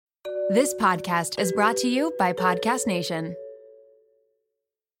This podcast is brought to you by Podcast Nation.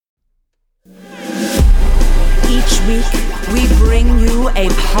 Each week, we bring you a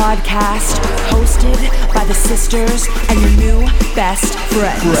podcast hosted by the sisters and your new best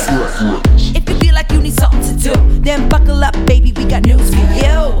friends. If you feel like you need something to do, then buckle up, baby, we got news for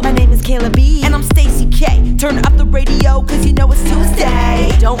you. My name is Kayla B. And I'm Stacey K. Turn up the radio, cause you know it's Tuesday.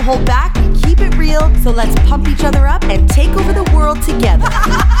 Don't hold back, we keep it real, so let's pump each other up and take over the world together.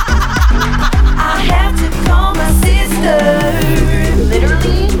 I have to call my sister.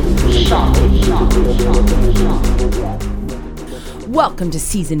 Literally, welcome to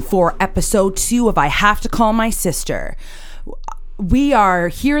Season 4, Episode 2 of I Have to Call My Sister. We are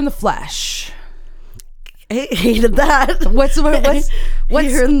here in the flesh. I hated that. What's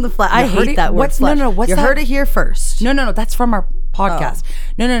here in the flesh? I hate that word. Flesh. What's you that? Heard it here first. No, that's from our podcast.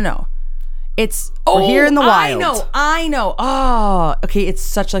 No. It's We're here in the wild. I know. Oh, okay. It's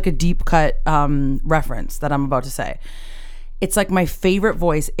such like a deep cut reference that I'm about to say. It's like my favorite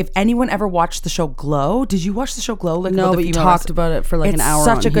voice. If anyone ever watched the show Glow, did you watch the show Glow? Like, no, but you talked about it for like an hour. It's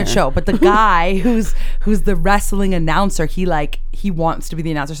such a good show. But the guy who's the wrestling announcer, he wants to be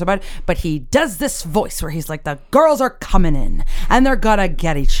the announcer so bad, but he does this voice where he's like, the girls are coming in and they're gonna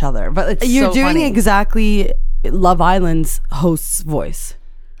get each other. But it's You're so doing funny. exactly Love Island's host's voice.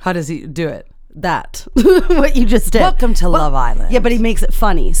 How does he do it? That what you just did. Welcome to Love Island. Yeah, but he makes it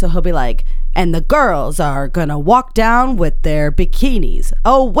funny. So he'll be like, and the girls are gonna walk down with their bikinis.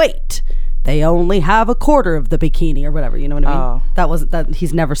 Oh wait, they only have a quarter of the bikini or whatever. You know what I mean? Oh. That wasn't that.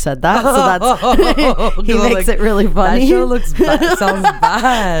 He's never said that. So that's he makes it really funny. That show looks sounds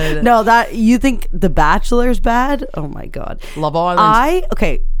bad. No, that you think The Bachelor's bad? Oh my god, Love Island.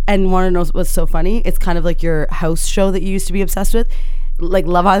 And want to know what's so funny? It's kind of like your house show that you used to be obsessed with. Like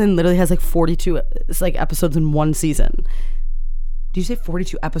Love Island literally has like 42 episodes in one season. Do you say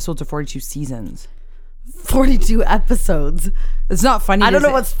 42 episodes or 42 seasons? 42 episodes. It's not funny. I don't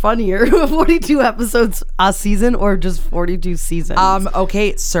know what's funnier, 42 episodes a season or just 42 seasons.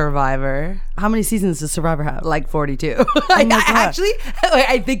 Okay, Survivor. How many seasons does Survivor have? Like 42.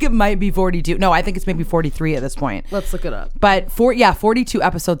 I think it might be 42. No, I think it's maybe 43 at this point. Let's look it up. But 42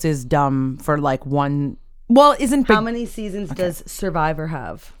 episodes is dumb for like one. Well, isn't big. How many seasons does Survivor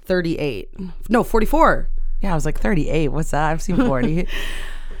have? 38. No, 44. Yeah, I was like 38. What's that? I've seen 40.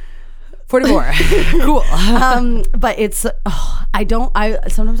 44. Cool. But it's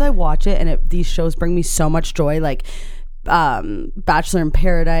sometimes I watch it and these shows bring me so much joy, like Bachelor in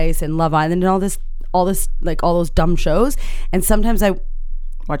Paradise and Love Island and all this like all those dumb shows. And sometimes I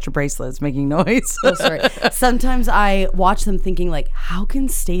watch your bracelets making noise. Oh, sorry. Sometimes I watch them thinking like, how can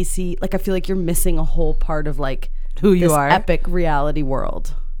Stacey, like I feel like you're missing a whole part of like who you this are, epic reality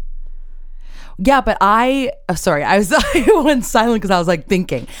world. Yeah, but I went silent because I was like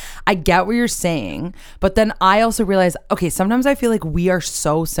thinking, I get what you're saying, but then I also realized, okay, sometimes I feel like we are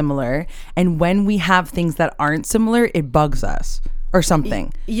so similar, and when we have things that aren't similar, it bugs us or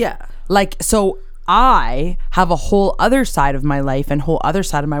something. Yeah. Like, so I have a whole other side of my life and whole other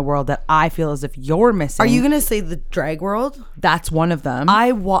side of my world that I feel as if you're missing. Are you going to say the drag world? That's one of them.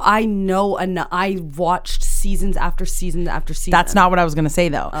 I know, and I watched seasons after season after season. That's not what I was going to say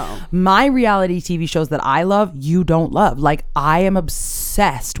though. Oh. My reality TV shows that I love, you don't love. Like, I am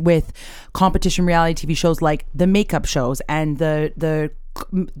obsessed with competition reality TV shows like the makeup shows and the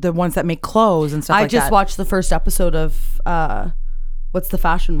ones that make clothes and stuff like that. I just watched the first episode of what's the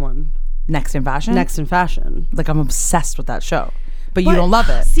fashion one? Next in Fashion? Next in Fashion. Like, I'm obsessed with that show. But you don't love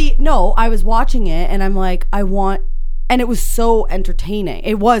it. See, no, I was watching it and I'm like, and it was so entertaining.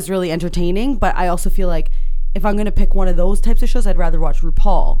 It was really entertaining, but I also feel like if I'm going to pick one of those types of shows, I'd rather watch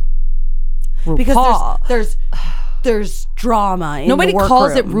RuPaul. Because there's drama in Nobody the workroom.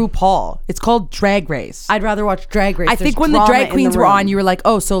 calls it RuPaul. It's called Drag Race. I'd rather watch Drag Race. I think when the drag queens were on, you were like,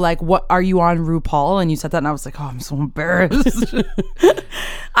 oh, so like, what are you on RuPaul? And you said that and I was like, oh, I'm so embarrassed.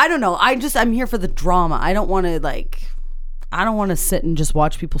 I don't know. I'm here for the drama. I don't want to sit and just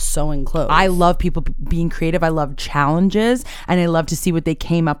watch people sewing clothes. I love people being creative. I love challenges and I love to see what they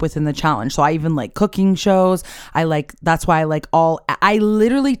came up with in the challenge. So I even like cooking shows. That's why I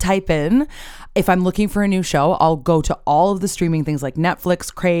literally type in, if I'm looking for a new show, I'll go to all of the streaming things like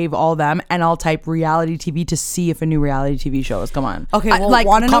Netflix, Crave, all of them, and I'll type reality TV to see if a new reality TV show has come on. Okay, well, like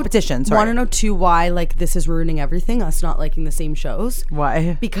competition. Want to know too why like this is ruining everything? Us not liking the same shows.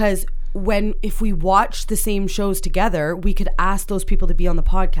 Why? Because if we watch the same shows together, we could ask those people to be on the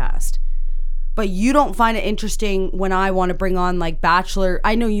podcast. But you don't find it interesting when I want to bring on like Bachelor.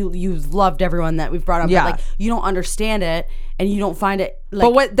 I know you've loved everyone that we've brought on, yeah. but like you don't understand it. and you don't find it like.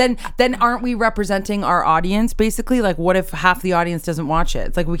 But what then aren't we representing our audience basically? Like, what if half the audience doesn't watch it?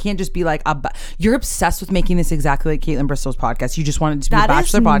 It's like we can't just be like you're obsessed with making this exactly like Caitlin Bristol's podcast. You just want it to be a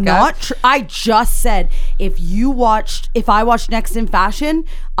Bachelor podcast. Not true. I just said if I watched Next in Fashion,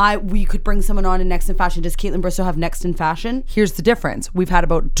 we could bring someone on in Next in Fashion. Does Caitlin Bristow have Next in Fashion? Here's the difference. We've had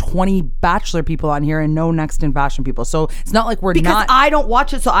about 20 Bachelor people on here and no Next in Fashion people. So it's not like because I don't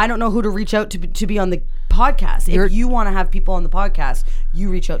watch it, so I don't know who to reach out to be on the podcast. If you want to have people on the podcast, you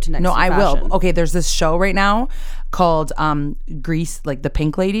reach out to Next in Fashion. No, I will. Okay, there's this show right now called Grease, like the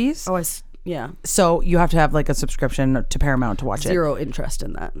Pink Ladies. Oh, yeah. So you have to have like a subscription to Paramount to watch it. Zero interest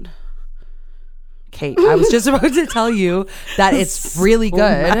in that. Kate, I was just about to tell you that it's really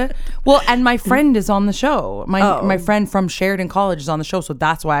good. Well, and my friend is on the show. My friend from Sheridan College is on the show, so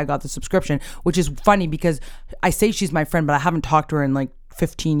that's why I got the subscription, which is funny because I say she's my friend, but I haven't talked to her in like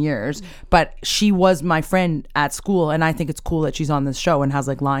 15 years. But she was my friend at school, and I think it's cool that she's on this show and has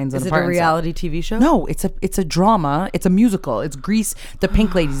like lines. Is it a reality TV show? No, it's a drama. It's a musical. It's Grease, the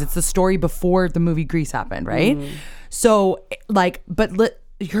Pink Ladies. It's the story before the movie Grease happened, right? So like,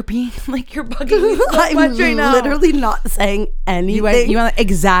 you're being like, you're bugging me so much right now. I'm literally not saying anything. You went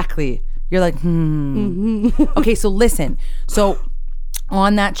exactly. You're like, Okay, so listen. So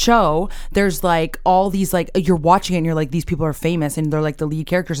on that show, there's like all these like, you're watching it and you're like, these people are famous and they're like the lead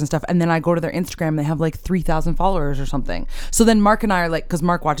characters and stuff. And then I go to their Instagram and they have like 3,000 followers or something. So then Mark and I are like, because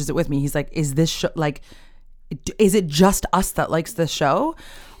Mark watches it with me. He's like, is this show like, is it just us that likes this show?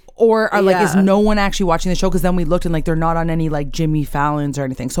 Or are like, is no one actually watching the show? Because then we looked and like they're not on any like Jimmy Fallon's or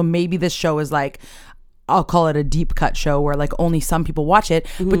anything. So maybe this show is like, I'll call it a deep cut show where like only some people watch it.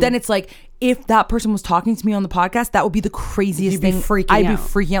 But then it's like, if that person was talking to me on the podcast, that would be the craziest thing. I'd be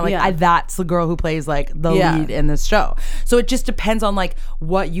freaking out. Like that's the girl who plays like the lead in this show. So it just depends on like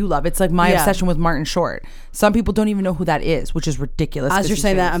what you love. It's like my obsession with Martin Short. Some people don't even know who that is, which is ridiculous. As you're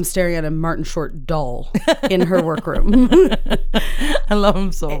saying that, I'm staring at a Martin Short doll in her workroom. I love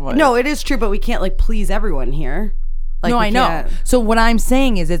him so much. No, it is true, but we can't like please everyone here. Like, no, I know. So what I'm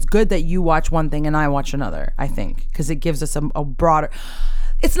saying is it's good that you watch one thing and I watch another, I think, because it gives us a broader...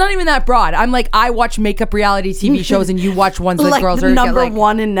 It's not even that broad. I'm like, I watch makeup reality TV shows and you watch ones that like girls are... number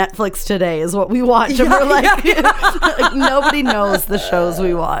one in Netflix today is what we watch. And we're like, like, nobody knows the shows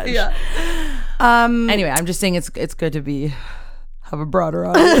we watch. Yeah. Anyway, I'm just saying it's good to have a broader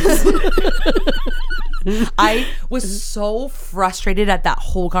audience. I was so frustrated at that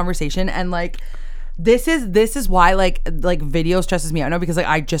whole conversation and like... This is why like video stresses me out now because like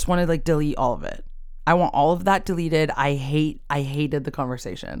I just want to like delete all of it. I want all of that deleted. I hated the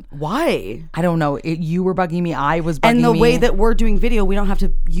conversation. Why? I don't know. You were bugging me. I was bugging me. And the way that we're doing video, we don't have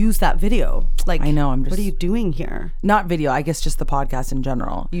to use that video. Like I know. What are you doing here? Not video. I guess just the podcast in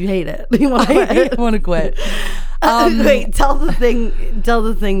general. You hate it. You want to quit? I want to quit. Wait, tell the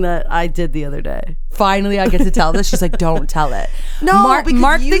thing that I did the other day. Finally, I get to tell this. She's like, "Don't tell it." No, Mark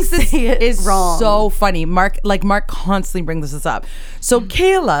thinks this is wrong. So funny. Mark constantly brings this up. So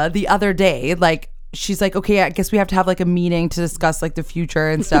Kayla the other day, like, she's like, "Okay, I guess we have to have like a meeting to discuss like the future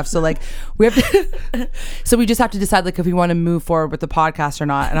and stuff." So like we have to, so we just have to decide like if we want to move forward with the podcast or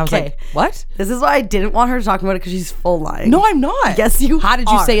not. And I was like, "What?" This is why I didn't want her to talk about it because she's full lying. No, I'm not. Yes, you. How did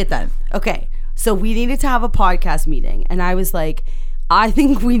you say it then? Okay. So we needed to have a podcast meeting and I was like, I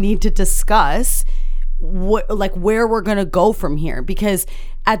think we need to discuss where we're going to go from here because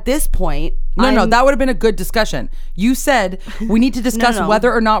at this point, no, that would have been a good discussion. You said we need to discuss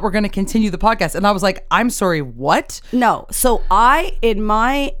whether or not we're going to continue the podcast. And I was like, I'm sorry, what? No. So on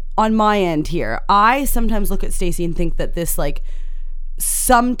my end here, I sometimes look at Stacey and think that this like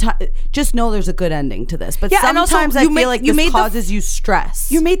sometimes just know there's a good ending to this, but sometimes I feel like this causes you stress.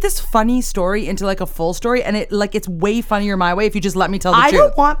 You made this funny story into like a full story, and it's way funnier my way if you just let me tell the truth. I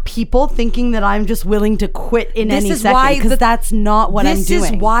don't want people thinking that I'm just willing to quit in any second because that's not what I'm doing.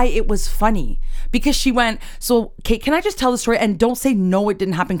 This is why it was funny because she went, so Kate, can I just tell the story and don't say no, it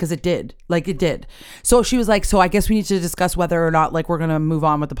didn't happen because it did. Like it did. So she was like, so I guess we need to discuss whether or not like we're gonna move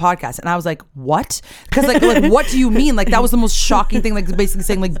on with the podcast. And I was like, what? Because like what do you mean? Like that was the most shocking thing. Like basically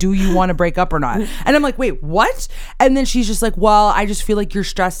saying like, do you want to break up or not? And I'm like, wait, what? And then she's just like, well, I just feel like you're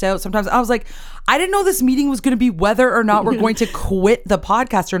stressed out sometimes. I was like, I didn't know this meeting was going to be whether or not we're going to quit the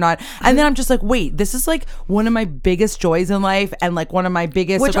podcast or not. And then I'm just like, wait, this is like one of my biggest joys in life and like one of my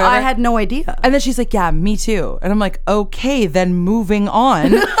biggest... Which I had no idea. And then she's like, yeah, me too. And I'm like, okay, then moving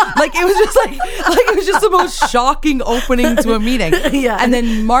on. Like it was just like it was just the most shocking opening to a meeting. Yeah. And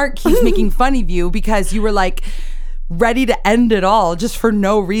then Mark keeps making fun of you because you were like... ready to end it all just for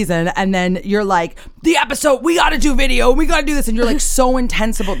no reason. And then you're like, the episode, we got to do video, we got to do this. And you're like so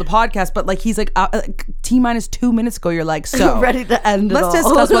intense about the podcast. But like, he's like, T-minus 2 minutes ago, you're like, so ready to end it all. Let's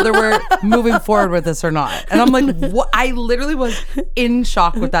discuss whether we're moving forward with this or not. And I'm like, what? I literally was in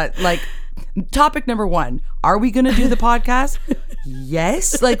shock with that. Like, topic number 1, are we going to do the podcast?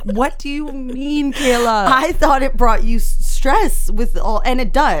 Yes. Like, what do you mean, Kayla? I thought it brought you stress with all, and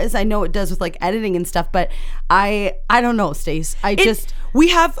it does. I know it does with like editing and stuff, but I don't know, Stace.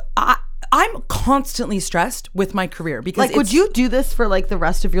 I'm constantly stressed with my career because like, would you do this for like the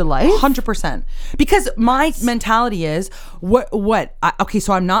rest of your life? 100%. Because my mentality is okay,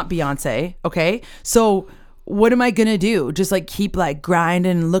 so I'm not Beyonce. Okay. So what am I gonna do? Just like keep like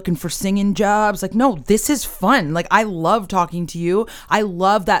grinding and looking for singing jobs? Like, no, this is fun. Like, I love talking to you. I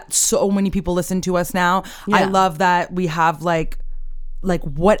love that so many people listen to us now. Yeah. I love that we have like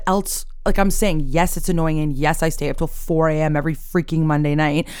what else? Like, I'm saying, yes, it's annoying, and yes, I stay up till 4 a.m. every freaking Monday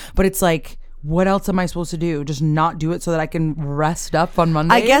night, but it's like, what else am I supposed to do? Just not do it so that I can rest up on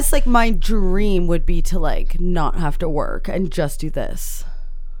Monday? I guess like my dream would be to like not have to work and just do this.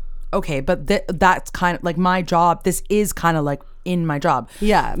 Okay, but that's kind of like my job. This is kind of like in my job.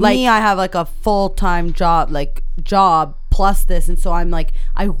 Yeah, like, me, I have like a full-time job plus this, and so I'm like,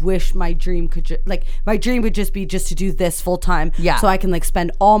 I wish my dream could my dream would just be just to do this full-time. Yeah, so I can like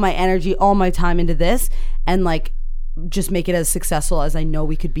spend all my energy, all my time into this, and like just make it as successful as I know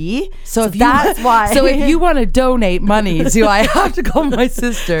we could be. So if you want to donate money, do I have to call my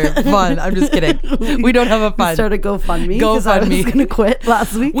sister? Fun. I'm just kidding. We don't have a fund. Start a GoFundMe. GoFundMe. I was gonna quit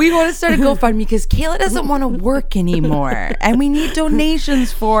last week. We want to start a GoFundMe because Kayla doesn't want to work anymore, and we need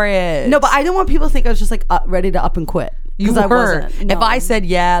donations for it. No, but I don't want people to think I was just like ready to up and quit. You I were. wasn't. No. If I said,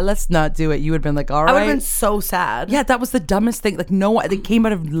 yeah, let's not do it, you would have been like, all right. I would have been so sad. Yeah, that was the dumbest thing. Like, no, it came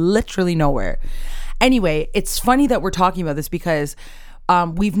out of literally nowhere. Anyway, it's funny that we're talking about this because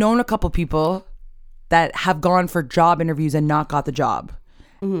we've known a couple people that have gone for job interviews and not got the job.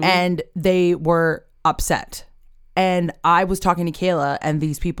 Mm-hmm. And they were upset. And I was talking to Kayla and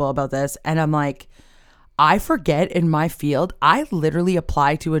these people about this, and I'm like, I forget in my field, I literally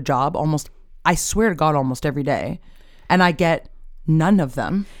apply to a job I swear to God, almost every day. And I get none of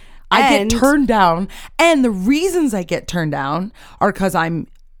them. I get turned down. And the reasons I get turned down are because I'm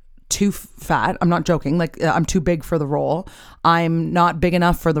too fat. I'm not joking. Like, I'm too big for the role. I'm not big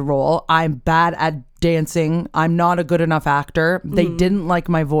enough for the role. I'm bad at dancing. I'm not a good enough actor. They didn't like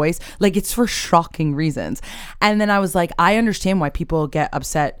my voice. Like, it's for shocking reasons. And then I was like, I understand why people get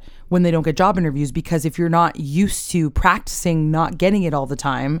upset when they don't get job interviews, because if you're not used to practicing not getting it all the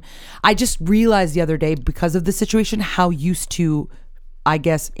time. I just realized the other day, because of the situation, how used to, I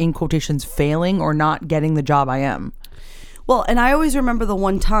guess, in quotations, failing or not getting the job I am. Well, and I always remember the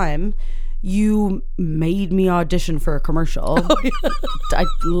one time you made me audition for a commercial. Oh, yeah. I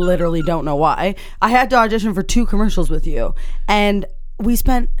literally don't know why. I had to audition for 2 commercials with you, and we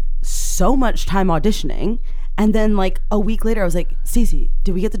spent so much time auditioning. And then like a week later, I was like, Stacey,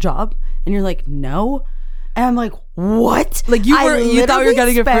 did we get the job? And you're like, no. And I'm like, what? Like, you thought you were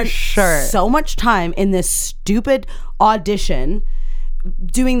getting it for sure. So much time in this stupid audition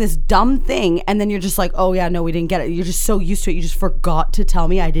doing this dumb thing, and then you're just like, oh yeah, no, we didn't get it. You're just so used to it, you just forgot to tell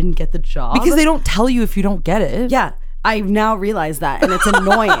me I didn't get the job. Because they don't tell you if you don't get it. Yeah, I now realize that, and it's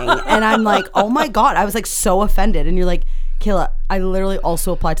annoying. And I'm like, oh my God, I was like so offended. And you're like, Kayla, I literally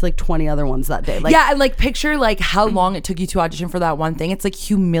also applied to like 20 other ones that day. Like, yeah, and like picture like how long it took you to audition for that one thing. It's like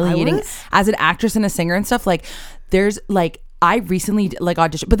humiliating as an actress and a singer and stuff. Like, there's like, I recently like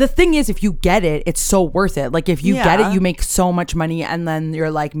auditioned, but the thing is, if you get it, it's so worth it. Like, if you get it, you make so much money, and then you're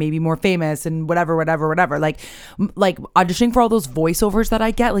like maybe more famous and whatever. Like auditioning for all those voiceovers that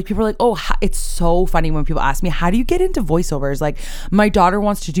I get, like people are like, oh, it's so funny when people ask me, how do you get into voiceovers? Like, my daughter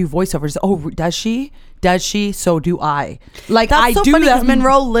wants to do voiceovers. Oh, does she? So do I. Like, that's I so do funny, that.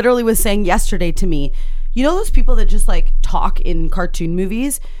 Monroe literally was saying yesterday to me, you know those people that just like talk in cartoon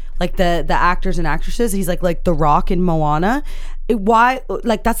movies, like the actors and actresses. He's like The Rock in Moana. Why?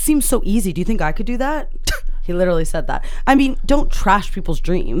 Like, that seems so easy. Do you think I could do that? He literally said that. I mean, don't trash people's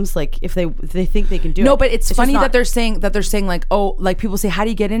dreams. Like, if they think they can do it. No, but it's funny that they're saying like, oh, like people say, how do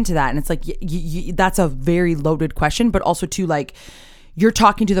you get into that? And it's like, that's a very loaded question, but also too, like, you're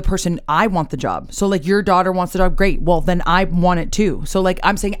talking to the person, I want the job. So like, your daughter wants the job. Great. Well, then I want it too. So like,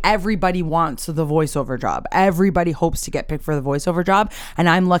 I'm saying everybody wants the voiceover job. Everybody hopes to get picked for the voiceover job. And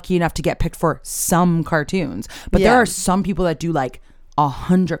I'm lucky enough to get picked for some cartoons. But there are some people that do like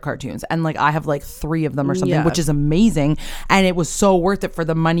 100 cartoons. And like, I have like 3 of them or something, which is amazing. And it was so worth it for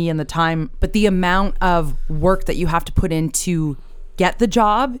the money and the time. But the amount of work that you have to put into get the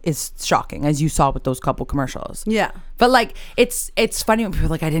job is shocking, as you saw with those couple commercials. Yeah. But like it's funny when people are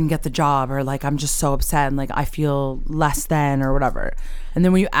like, I didn't get the job, or like I'm just so upset and like I feel less than or whatever. And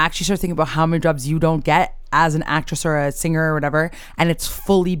then when you actually start thinking about how many jobs you don't get as an actress or a singer or whatever, and it's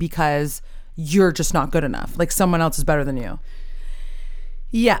fully because you're just not good enough. Like someone else is better than you.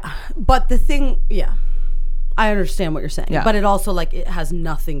 Yeah. But the thing, yeah. I understand what you're saying, Yeah. but it also like it has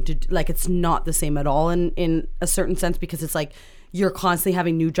nothing to like it's not the same at all in a certain sense, because it's like you're constantly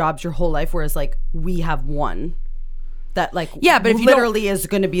having new jobs your whole life, whereas like we have one that like Yeah, but if you literally is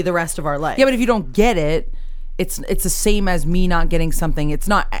going to be the rest of our life. Yeah, but if you don't get it, it's the same as me not getting something. It's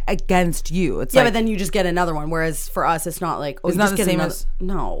not against you. It's yeah, like, but then you just get another one. Whereas for us, it's not like It's you not just the get same another, as-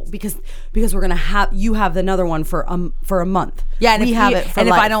 no, because we're gonna have you have another one for a month. yeah, and we if have we- it for and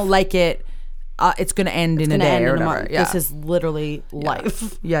life. if I don't like it, it's gonna end in a Gonna day end or in a whatever. month. Yeah. This is literally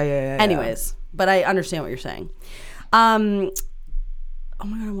life. yeah. Anyways, but I understand what you're saying. Oh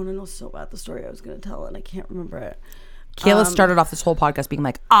my god, I want to know so bad the story I was gonna tell and I can't remember it. Kayla started off this whole podcast being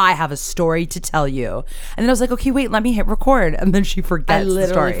like, I have a story to tell you. And then I was like, okay, wait, let me hit record. And then she forgets I literally the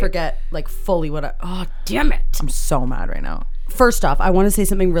story. forget like fully what oh damn it. I'm so mad right now. First off, I want to say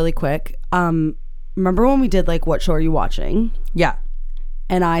something really quick. Remember when we did like what show are you watching? Yeah.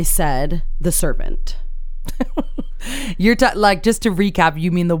 And I said The Servant. You're like, just to recap,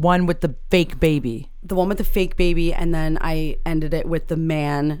 you mean the one with the fake baby. The one with the fake baby, and then I ended it with the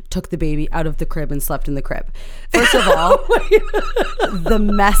man took the baby out of the crib and slept in the crib. First of all, the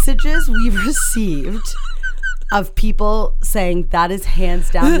messages we've received of people saying that is hands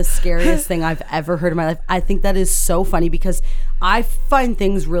down the scariest thing I've ever heard in my life. I think that is so funny because I find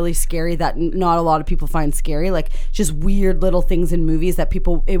things really scary that not a lot of people find scary, like just weird little things in movies that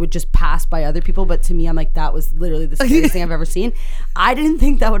people, it would just pass by other people, but to me I'm like, that was literally the scariest thing I've ever seen. I didn't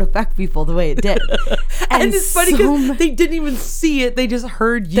think that would affect people the way it did. And it's funny because they didn't even see it. They just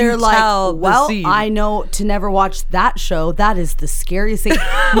heard you they're like, tell well, the scene. I know to never watch that show. That is the scariest thing.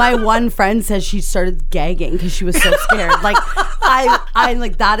 My one friend says she started gagging because she was so scared. Like, I'm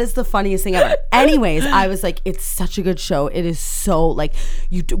like, that is the funniest thing ever. Anyways, I was like, it's such a good show. It is so like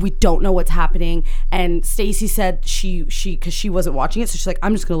we don't know what's happening. And Stacey said she because she wasn't watching it, so she's like,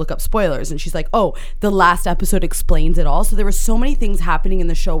 I'm just gonna look up spoilers. And she's like, oh, the last episode explains it all. So there were so many things happening in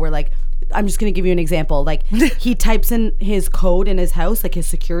the show where like, I'm just going to give you an example. Like he types in his code in his house, like his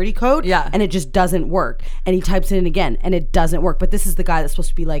security code. Yeah. And it just doesn't work. And he types it in again and it doesn't work. But this is the guy that's supposed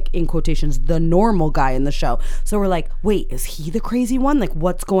to be like, in quotations, the normal guy in the show. So we're like, wait, is he the crazy one? Like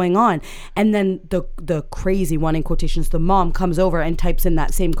what's going on? And then the crazy one, in quotations, the mom comes over and types in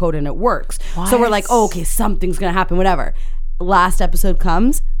that same code and it works. So we're like, oh, okay, something's going to happen, whatever. Last episode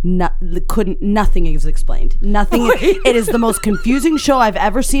comes, nothing is explained. Nothing. It is the most confusing show I've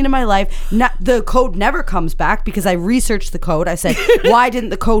ever seen in my life. The code never comes back because I researched the code. I said, why didn't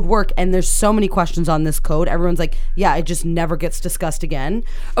the code work? And there's so many questions on this code. Everyone's like, yeah, it just never gets discussed again.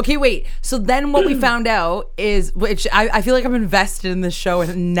 Okay, wait. So then what we found out is, which I feel like I'm invested in this show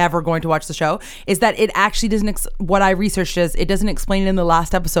and never going to watch the show, is that it actually doesn't, what I researched is, it doesn't explain it in the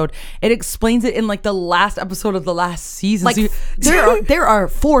last episode. It explains it in like the last episode of the last season. Like So there are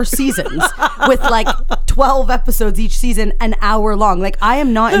 4 seasons with like 12 episodes each season, an hour long. Like I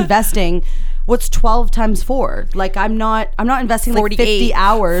am not investing. What's 12 times 4? Like I'm not investing like 50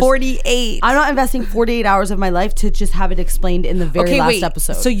 hours. 48. I'm not investing 48 hours of my life to just have it explained in the very last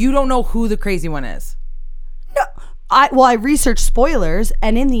episode. So you don't know who the crazy one is? No, I researched spoilers,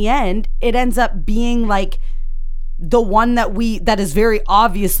 and in the end, it ends up being like the one that is very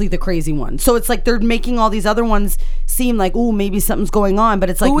obviously the crazy one. So it's like they're making all these other ones seem like, oh, maybe something's going on, but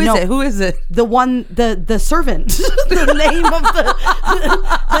it's like, Who is it? The one, the servant. The name of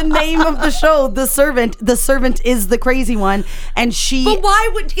the name of the show, The Servant. The servant is the crazy one, and she. But why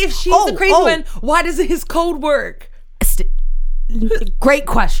would, if she's the crazy one, why doesn't his code work? Great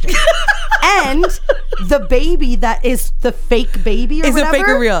question. And the baby that is the fake baby, or Is whatever, it fake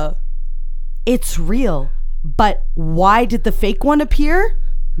or real? It's real. But why did the fake one appear?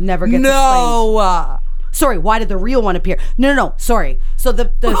 Never gets explained. Sorry, why did the real one appear? No, sorry. So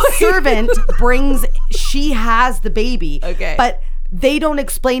the servant she has the baby. Okay. But they don't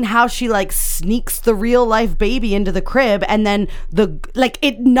explain how she like sneaks the real life baby into the crib, and then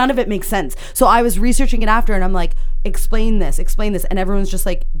none of it makes sense. So I was researching it after, and I'm like, explain this, and everyone's just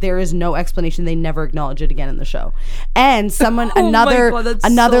like, there is no explanation. They never acknowledge it again in the show. And someone, another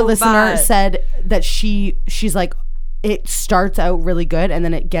so listener bad. said that she's like, it starts out really good and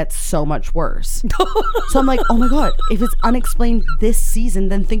then it gets so much worse. So I'm like, oh my God, if it's unexplained this season,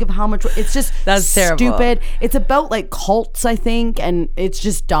 then think of how much it's just That's terrible. stupid. It's about like cults, I think, and it's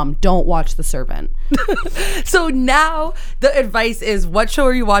just dumb. Don't watch The Servant. So now the advice is, what show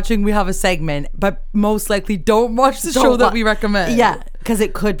are you watching? We have a segment, but most likely don't watch the show that we recommend. Yeah, because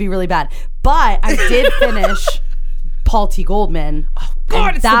it could be really bad. But I did finish Paul T. Goldman. Oh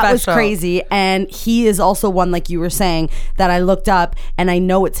God, it's the that best was show. crazy. And he is also one, like you were saying, that I looked up, and I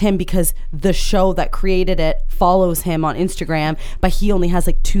know it's him because the show that created it follows him on Instagram, but he only has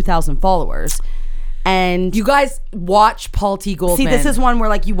like 2,000 followers. And You guys watch Paul T. Goldman. see, this is one where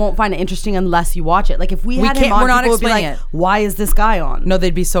like you won't find it interesting unless you watch it. Like if we had him can't- on, we're not people would be like, explaining it. why is this guy on? No,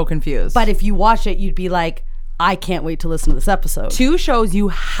 they'd be so confused. But if you watch it, you'd be like, I can't wait to listen to this episode. two shows you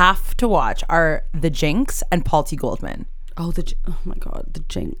have to watch are The Jinx and Paul T. Goldman. Oh my God, The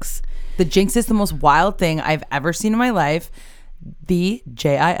Jinx. The Jinx is the most wild thing I've ever seen in my life. The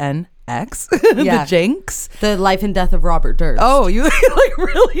JINX. Yeah. The Jinx. The life and death of Robert Durst. Oh, you like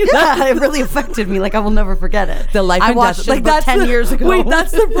really? yeah, it really affected me. Like I will never forget it. The life I and watched death. it Like about that's 10 years ago. Wait,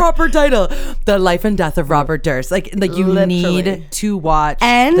 that's the proper title. The life and death of Robert Durst. Like you Literally. need to watch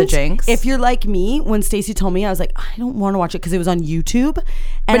And The Jinx. if you're like me, when Stacey told me, I was like, I don't want to watch it because it was on YouTube. And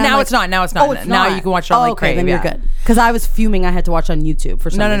But I'm now like, it's not. Now it's not. Oh, it's Now not. you can watch it on, like, okay, Crave, then yeah. you're good. Because I was fuming. I had to watch on YouTube for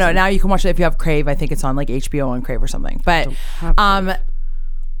some No. reason. Now you can watch it if you have Crave. I think it's on like HBO on Crave or something. But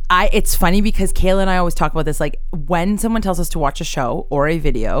it's funny because Kayla and I always talk about this. Like when someone tells us to watch a show or a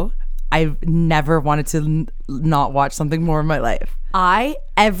video, I've never wanted to not watch something more in my life.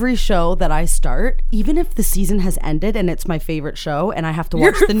 Every show that I start, even if the season has ended and it's my favorite show and I have to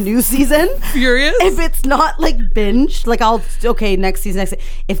watch the new season, Furious? if it's not like binged, like next season.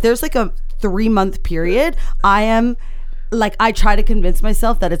 If there's like a 3-month period, I try to convince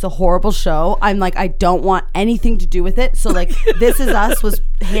myself that it's a horrible show. I'm like, I don't want anything to do with it. So like This Is Us was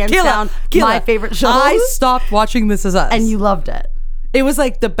hands down my favorite show. I stopped watching This Is Us. And you loved it. It was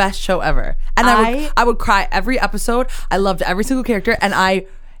like the best show ever. And I would cry every episode. I loved every single character. And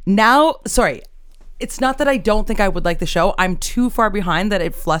it's not that I don't think I would like the show. I'm too far behind that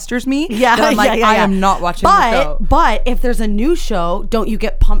it flusters me. Yeah, that I'm like, I am not watching the show. But if there's a new show, don't you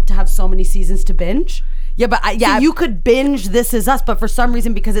get pumped to have so many seasons to binge? Yeah, but So you could binge This Is Us, but for some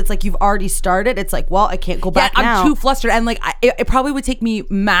reason, because it's like you've already started, it's like, well, I can't go back now. I'm too flustered. And like, it probably would take me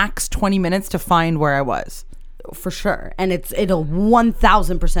max 20 minutes to find where I was. For sure. And it'll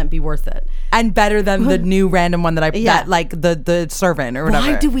 1000% be worth it. And better than the new random one that Yeah. that like the Servant or whatever.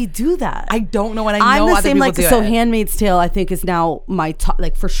 Why do we do that? I don't know. And I I'm know the other same, people like, do so it. Handmaid's Tale, I think, is now my top,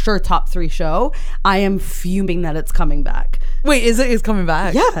 like, for sure, top 3 show. I am fuming that it's coming back. Wait, is coming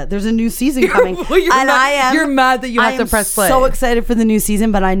back? Yeah, there's a new season coming. You're mad that you have to press play. So excited for the new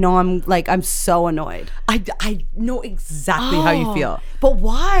season, but I know I'm so annoyed. I know exactly how you feel. But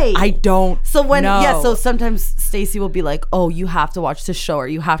why? I don't. So when know. so sometimes Stacey will be like, "Oh, you have to watch this show, or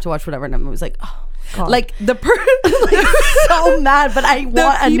you have to watch whatever," and I'm always like, "Oh, God." Like the so mad, but I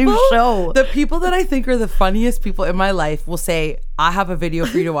want a new show. The people that I think are the funniest people in my life will say, I have a video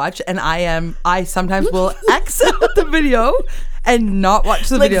for you to watch, and I sometimes will X out the video and not watch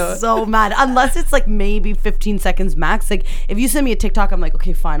the Like video. so mad, unless it's like maybe 15 seconds max. Like if you send me a TikTok, I'm like,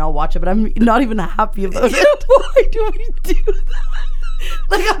 okay, fine, I'll watch it, but I'm not even happy about it. Why do we do that?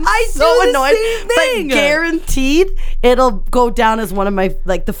 Like I'm I so do the annoyed, same thing. but guaranteed it'll go down as one of my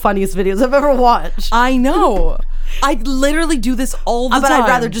like the funniest videos I've ever watched. I know. I literally do this all the But time. I'd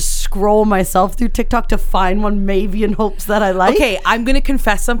rather just scroll myself through TikTok to find one, maybe in hopes that I like. Okay, I'm going to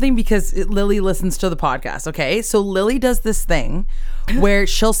confess something because Lily listens to the podcast, okay? So Lily does this thing where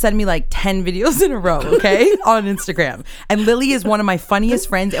she'll send me like 10 videos in a row, okay? On Instagram. And Lily is one of my funniest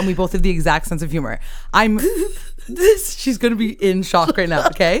friends and we both have the exact sense of humor. She's going to be in shock right now,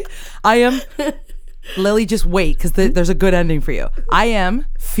 okay? Lily, just wait because there's a good ending for you. I am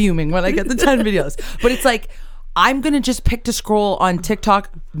fuming when I get the 10 videos. But it's like, I'm going to just pick to scroll on TikTok,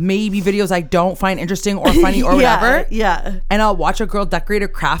 maybe videos I don't find interesting or funny or whatever. Yeah. And I'll watch a girl decorate a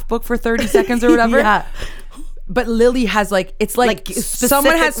craft book for 30 seconds or whatever. Yeah. But Lily has like, it's like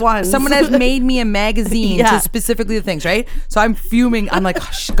someone has made me a magazine Yeah. to specifically the things, right? So I'm fuming. I'm like,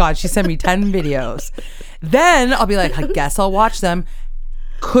 oh, God, she sent me 10 videos. Then I'll be like, I guess I'll watch them.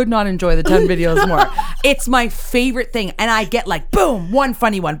 Could not enjoy the 10 videos more. It's my favorite thing. And I get like, boom, one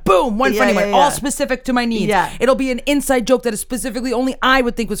funny one. Boom, one funny one. All specific to my needs. Yeah. It'll be an inside joke that is specifically only I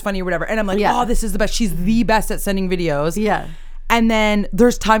would think was funny or whatever. And I'm like, oh, this is the best. She's the best at sending videos. Yeah. And then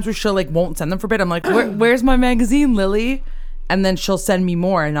there's times where she'll like won't send them for a bit. I'm like, where's my magazine, Lily? And then she'll send me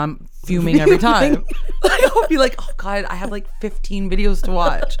more and I'm fuming every time. Like, I'll be like, oh God, I have like 15 videos to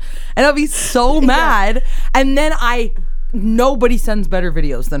watch. And I'll be so mad. And then nobody sends better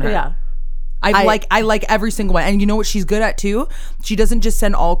videos than her. Yeah. I like every single one. And you know what she's good at too? She doesn't just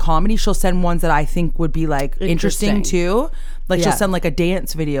send all comedy. She'll send ones that I think would be like interesting too. Like she'll send like a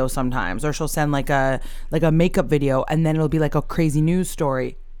dance video sometimes, or she'll send like a makeup video, and then it'll be like a crazy news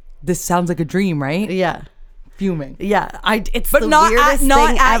story. This sounds like a dream, right? Yeah. Fuming. Yeah. It's But the not weirdest at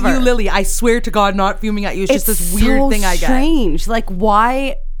thing you, ever. Lily. I swear to God, not fuming at you. It's just this weird so thing I get. strange. Like,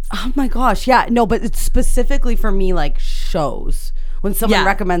 why? Oh my gosh. Yeah. No, but it's specifically for me, like shows. When someone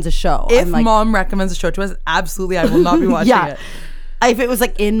recommends a show, If I'm like, mom recommends a show to us, absolutely, I will not be watching it. If it was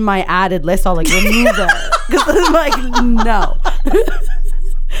like in my added list, I'll like remove it because I'm like, no.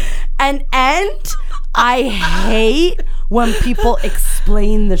 and I hate when people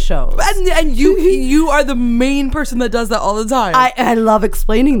explain the shows. And you are the main person that does that all the time. I love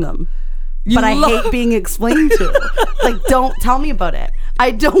explaining them. But I hate being explained to. Like, don't tell me about it.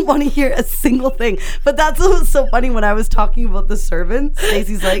 I don't want to hear a single thing. But that's what was so funny when I was talking about the servant.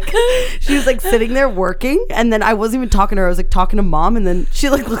 Stacey's like, she was like sitting there working, and then I wasn't even talking to her. I was like talking to mom, and then she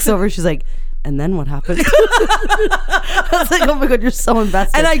like looks over. She's like, and then what happened? I was like, oh my God, you're so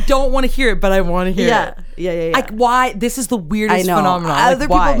invested. And I don't want to hear it, but I want to hear it. Yeah. Like, why? This is the weirdest I know. phenomenon. Other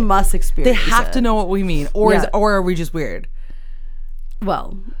like, people must experience They have it. to know what we mean, or or are we just weird?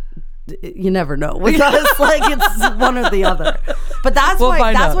 Well, you never know with us. Like, it's one or the other. But that's We'll why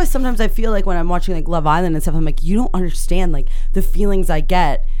find out. sometimes I feel like when I'm watching like Love Island and stuff, I'm like, you don't understand like the feelings I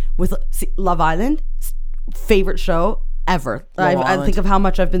get with Love Island. Favorite show ever. I think of how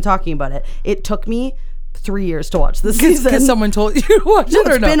much I've been talking about it. It took me 3 years to watch this season Because someone told you to watch it,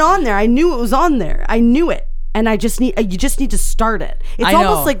 or it's been on there. I knew it was on there. I knew it. And you just need to start it. It's I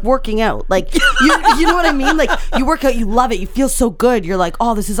almost know. like working out. Like you know what I mean? Like you work out, you love it, you feel so good. You're like,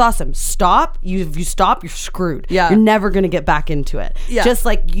 oh, this is awesome. Stop. If you stop, you're screwed. Yeah. You're never gonna get back into it. Yeah. Just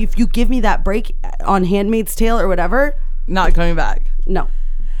like if you give me that break on Handmaid's Tale or whatever, Not coming back. no.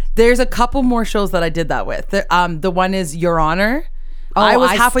 There's a couple more shows that I did that with. The one is Your Honor. Oh, I was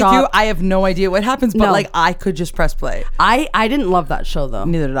I halfway stopped. through. I have no idea what happens, but No. like I could just press play. I didn't love that show though.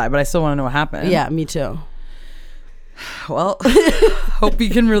 Neither did I, but I still want to know what happened. Yeah, me too. Well, hope you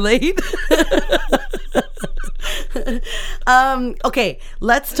can relate. Okay,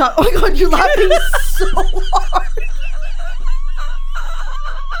 let's talk. Oh my God, you're laughing so hard.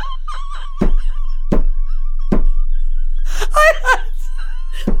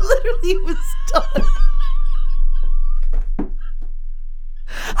 Literally was done.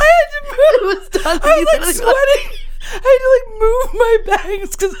 I had to move. It was done. I was like sweating. I had to like move my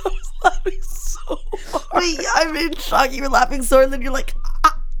bangs because I was laughing so hard. Wait, I'm in shock. You were laughing so hard, and then you're like,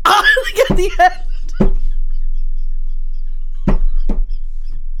 like at the end.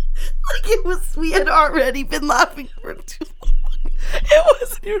 Like it was, we had already been laughing for too long. It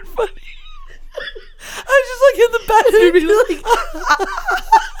wasn't even funny. I was just like in the bathroom being like,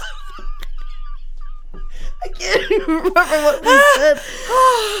 I can't even remember what we said.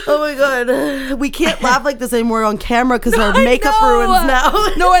 Oh my God. We can't laugh like this anymore on camera because our I makeup know. ruins now.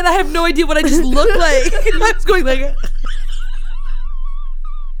 No, and I have no idea what I just look like. I was going like,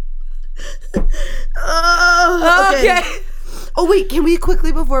 Okay. Oh wait, can we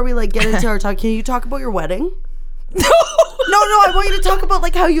quickly before we like get into our talk? Can you talk about your wedding? No, I want you to talk about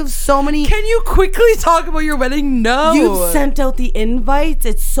like how you have so many. Can you quickly talk about your wedding? No. You've sent out the invites.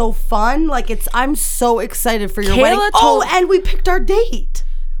 It's so fun. Like I'm so excited for your Kayla wedding. told- And we picked our date.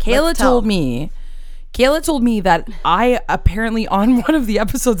 Kayla Let's tell. Kayla told me that I apparently on one of the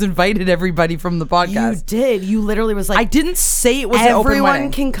episodes invited everybody from the You podcast. did. You literally was like, I didn't say it was an open everyone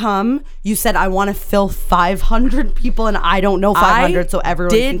wedding. can come. You said I want to fill 500 people, and I don't know 500, so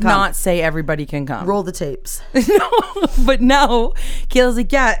everyone can did come. not say everybody can come. Roll the tapes. No, but now Kayla's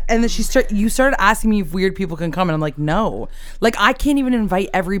like, yeah, and then you started asking me if weird people can come, and I'm like, no, like I can't even invite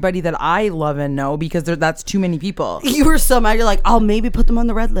everybody that I love and know because that's too many people. You were so mad. You're like, I'll maybe put them on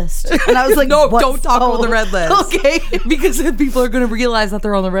the red list, and I was like, No, what? don't talk about the red list. Okay. Because then people are going to realize that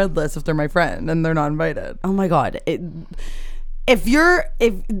they're on the red list if they're my friend and they're not invited. Oh my God. If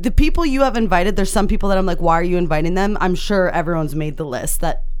the people you have invited, there's some people that I'm like, why are you inviting them? I'm sure everyone's made the list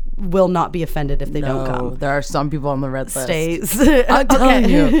that will not be offended if they don't come. There are some people on the red list. Stays. I'm telling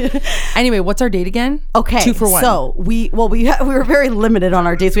you. Anyway, what's our date again? Okay, 2 for 1. So we were very limited on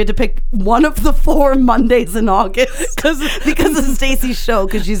our dates. We had to pick one of the 4 Mondays in August because of Stacey's show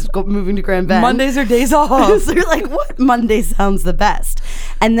because she's moving to Grand Bend. Mondays are days off. So you're like, what Monday sounds the best?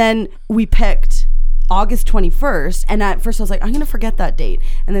 And then we picked August 21st, and at first I was like, I'm gonna forget that date.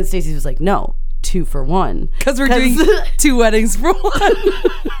 And then Stacey was like, no, 2 for 1 Because we're doing 2 weddings for 1.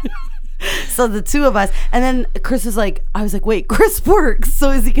 So the two of us, and then Chris was like, I was like, wait, Chris works,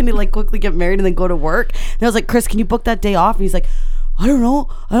 so is he gonna like quickly get married and then go to work? And I was like, Chris, can you book that day off? And he's like, I don't know,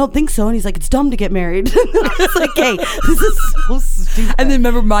 I don't think so. And he's like, it's dumb to get married. And I was like, hey, this is so stupid. And then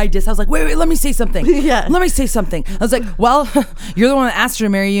remember my diss, I was like, wait, let me say something. Yeah. Let me say something. I was like, well, you're the one that asked her to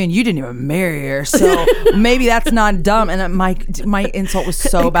marry you and you didn't even marry her. So maybe that's not dumb. And my insult was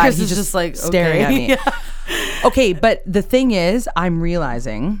so bad. Chris He's is just like, staring okay. at me. Okay, but the thing is, I'm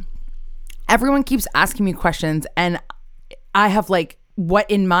realizing everyone keeps asking me questions and I have like what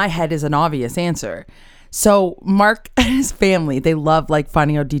in my head is an obvious answer. So Mark and his family, they love like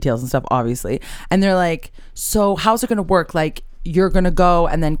finding out details and stuff, obviously. And they're like, so how's it going to work? Like, you're going to go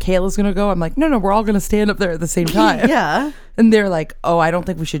and then Kayla's going to go? I'm like, no, we're all going to stand up there at the same time. Yeah. And they're like, oh, I don't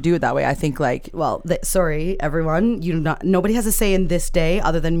think we should do it that way. I think like, Well, sorry, everyone. Nobody has a say in this day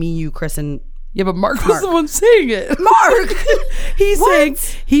other than me, you, Chris, and yeah, but Mark was the one saying it. Mark.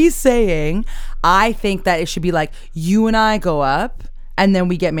 He's saying, I think that it should be like you and I go up and then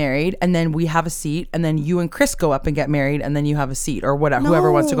we get married and then we have a seat and then you and Chris go up and get married and then you have a seat or whatever,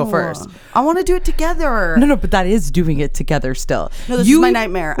 whoever wants to go first. I want to do it together. No, but that is doing it together still. No, this is my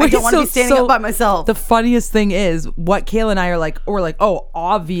nightmare. I don't want to be standing up by myself. The funniest thing is what Kayla and I are like, we're like, oh,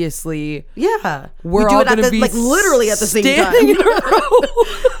 obviously. Yeah. We're we all do it going to be like literally at the same time. standing in a row.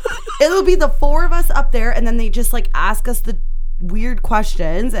 It'll be the four of us up there and then they just like ask us the weird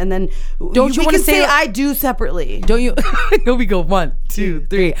questions and then Don't you we wanna can say- I do separately. Don't you? No, we go 1, 2,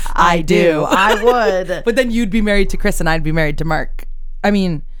 3. I do. I would. But then you'd be married to Chris and I'd be married to Mark. I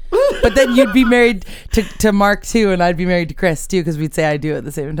mean, but then you'd be married to Mark too and I'd be married to Chris too because we'd say I do at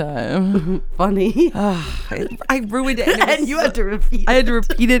the same time. Funny. I ruined it. And you had to repeat I had to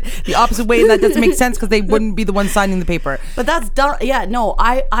repeat it the opposite way and that doesn't make sense because they wouldn't be the ones signing the paper. But that's done. Yeah, no,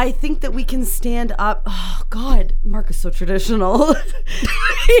 I think that we can stand up. Oh God, Mark is so traditional.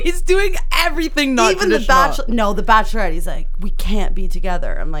 He's doing everything not Even the traditional. the Bachelorette. He's like, we can't be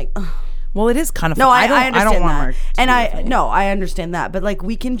together. I'm like, ugh. Well, it is kind of No, fun. I understand I don't want that, Mark to and be with me. I understand that, but like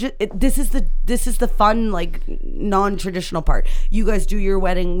we can just this is the fun like non-traditional part. You guys do your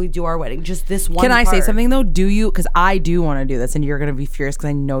wedding, we do our wedding. Just this one. Can I say part. something though? Do you? Because I do want to do this, and you're gonna be furious because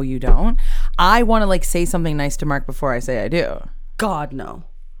I know you don't. I want to like say something nice to Mark before I say I do. God no.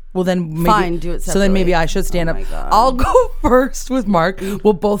 Well then, maybe, Fine, do it So then maybe separately. I should stand Oh up. my God. I'll go first with Mark.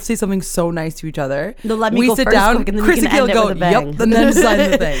 We'll both say something so nice to each other. No, let me we go sit first down. quick, and then we Chris can and Gail end it go, with a bang. yep, and then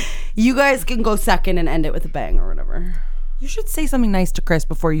sign the thing. You guys can go second and end it with a bang or whatever. You should say something nice to Chris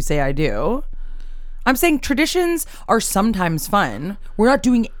before you say I do. I'm saying traditions are sometimes fun. We're not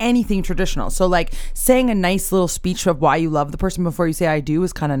doing anything traditional. So like saying a nice little speech of why you love the person before you say I do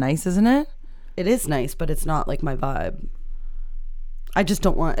is kind of nice, isn't it? It is nice, but it's not like my vibe. I just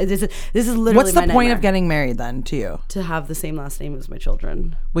don't want. This is literally. What's the my point nightmare. of getting married then to you? to have the same last name as my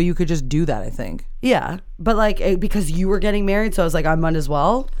children? Well, you could just do that, I think. Yeah, but like because you were getting married, so I was like, I might as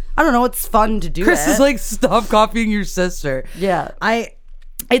well. I don't know. It's fun to do. Chris it. is like, stop copying your sister. yeah. I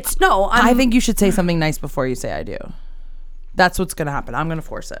I think you should say something nice before you say I do. That's what's going to happen. I'm going to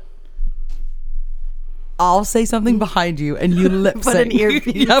force it. I'll say something behind you and you lip sync. Put an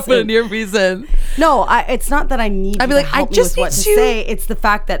earpiece Yeah, put in. an earpiece in. No, it's not that I need. I'd be you like, to I help me just with what need to you- say. It's the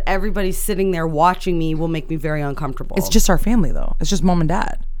fact that everybody's sitting there watching me will make me very uncomfortable. It's just our family though. It's just mom and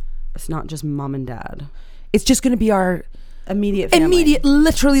dad. It's not just mom and dad. It's just going to be our Immediate family.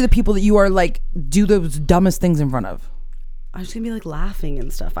 literally the people that you are like do those dumbest things in front of. I'm just gonna be like laughing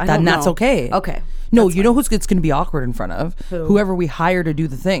and stuff. I And don't that's know. okay. Okay. No, That's you know who's it's going to be awkward in front of? Who? Whoever we hire to do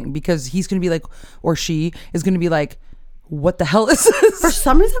the thing, because he's going to be like, or she is going to be like, what the hell is this? For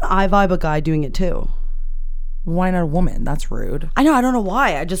some reason, I vibe a guy doing it too. Why not a woman? That's rude. I know. I don't know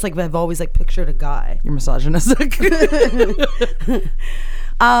why. I just like I've always like pictured a guy. You're misogynistic.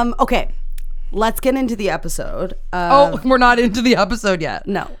 Okay. Let's get into the episode. We're not into the episode yet.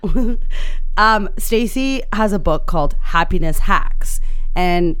 No. Stacey has a book called Happiness Hacks.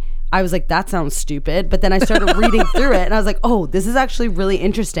 And I was like, that sounds stupid. But then I started reading through it and I was like, oh, this is actually really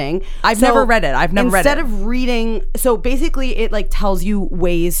interesting. I've never read it. I've never read it. Instead of reading, so basically it like tells you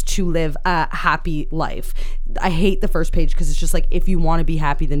ways to live a happy life. I hate the first page because it's just like, if you want to be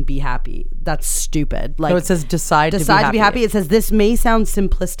happy, then be happy. That's stupid. Like, So it says decide to be to be happy. happy. It says this may sound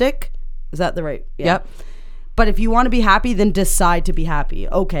simplistic. Is that the right? Yeah. Yep. But if you want to be happy, then decide to be happy.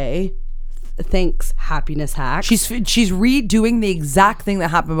 Okay. Thanks, Happiness Hacks. She's redoing the exact thing that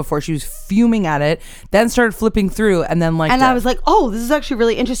happened before. She was fuming at it, then started flipping through, and then like. and I was like, oh, this is actually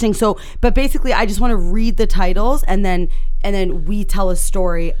really interesting. So, but basically, I just want to read the titles, and then we tell a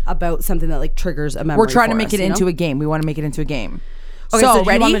story about something that like triggers a memory. we're trying to for make us, it you know? into a game. We want to make it into a game. Okay, so do you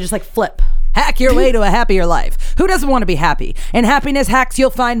ready? want to just like flip? Hack your way to a happier life. Who doesn't want to be happy? In Happiness Hacks, you'll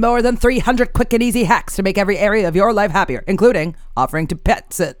find more than 300 quick and easy hacks to make every area of your life happier, including offering to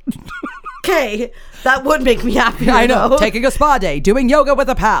pet sit. Okay, that would make me happy. I know. Taking a spa day, doing yoga with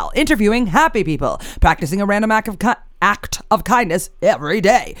a pal, interviewing happy people, practicing a random act of kindness every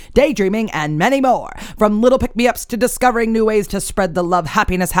day, daydreaming, and many more. From little pick-me-ups to discovering new ways to spread the love,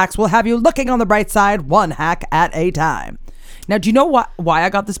 Happiness Hacks will have you looking on the bright side, one hack at a time. Now, do you know why I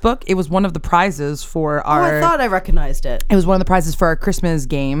got this book? It was one of the prizes for our... Oh, I thought I recognized it. It was one of the prizes for our Christmas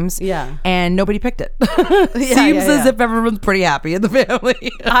games. Yeah. And nobody picked it. Yeah, as if everyone's pretty happy in the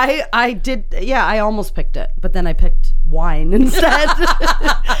family. I did, yeah, I almost picked it, but then I picked wine instead.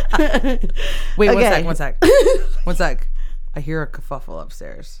 Wait, Okay. one sec. One sec. I hear a kerfuffle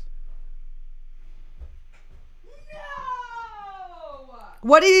upstairs.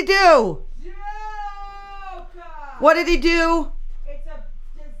 What did he do? What did he do? It's a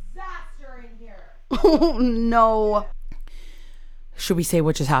disaster in here. Oh, no. Should we say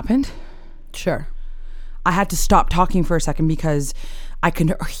what just happened? Sure. I had to stop talking for a second because I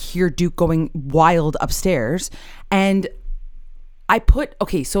could hear Duke going wild upstairs. And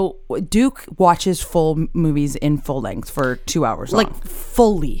so Duke watches full movies in full length for 2 hours long. Like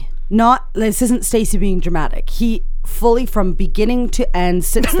fully. Not, this isn't Stacey being dramatic. He fully from beginning to end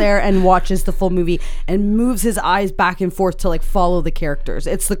sits there and watches the full movie and moves his eyes back and forth to like follow the characters.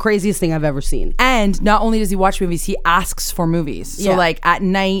 It's the craziest thing I've ever seen. And not only does he watch movies, he asks for movies. So Yeah. like at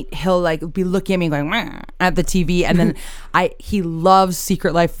night, he'll like be looking at me going "Meh," at the TV, and then he loves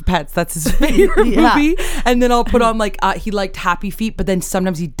Secret Life of Pets. That's his favorite Yeah. movie. And then I'll put on like he liked Happy Feet, but then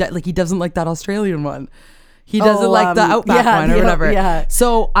sometimes he doesn't like that Australian one. He doesn't like the Outback one or whatever. Yeah.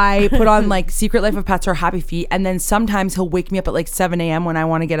 So I put on like Secret Life of Pets or Happy Feet. And then sometimes he'll wake me up at like 7 a.m. when I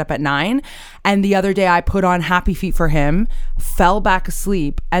want to get up at 9. And the other day I put on Happy Feet for him, fell back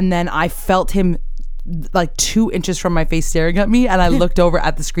asleep. And then I felt him like 2 inches from my face staring at me. And I looked over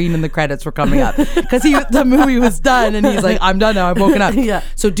at the screen and the credits were coming up. Because the movie was done. And he's like, I'm done now. I'm woken up. Yeah.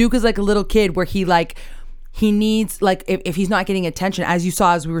 So Duke is like a little kid where he needs, like, if he's not getting attention, as you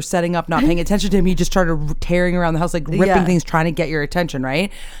saw as we were setting up, not paying attention to him, he just started tearing around the house, like ripping Yeah. things, trying to get your attention,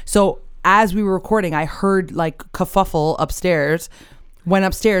 right? So as we were recording, I heard like kerfuffle upstairs. Went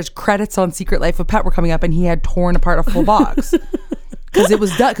upstairs, credits on Secret Life of Pet were coming up, and he had torn apart a full box. Because it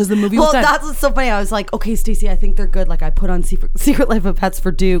was done, because the movie was Well, done. that's what's so funny. I was like, okay, Stacey, I think they're good. Like, I put on Secret Life of Pets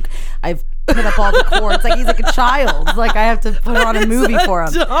for Duke. I've put up all the cords. Like, he's like a child. Like, I have to put on a movie for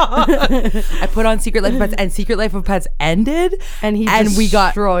him. I put on Secret Life of Pets, and Secret Life of Pets ended, And he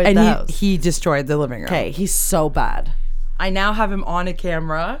destroyed the house. he destroyed the living room. Okay, he's so bad. I now have him on a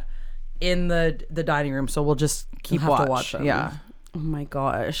camera in the dining room, so we'll just keep You'll have to watch him. Yeah. Oh my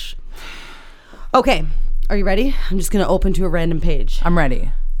gosh. Okay, are you ready? I'm just going to open to a random page. I'm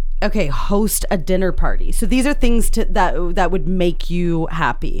ready. Okay, host a dinner party. So these are things that would make you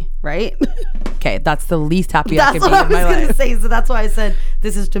happy, right? Okay, that's the least happy I That's can what be I in was my going to life. say. So that's why I said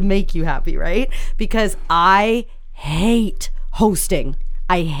this is to make you happy, right? Because I hate hosting.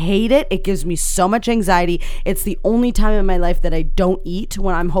 I hate it. It gives me so much anxiety. It's the only time in my life that I don't eat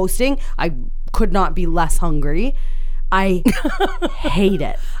when I'm hosting. I could not be less hungry. I hate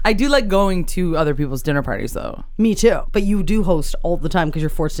it. I do like going to other people's dinner parties though, Me too. But you do host all the time because you're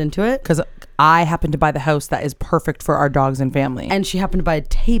forced into it. because I happen to buy the house that is perfect for our dogs and family. And she happened to buy a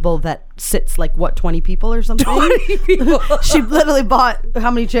table that sits like, what, 20 people or something? 20 people. She literally bought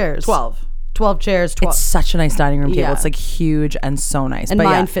how many chairs? 12 chairs, 12. It's such a nice dining room table. Yeah. It's like huge and so nice. And but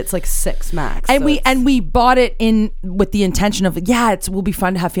mine yeah. fits like 6 max. And so we it's- we bought it in with the intention of it will be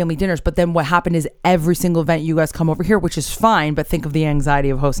fun to have family dinners. But then what happened is every single event you guys come over here, which is fine. But think of the anxiety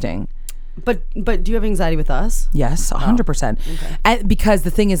of hosting. But do you have anxiety with us? Yes, 100%. And because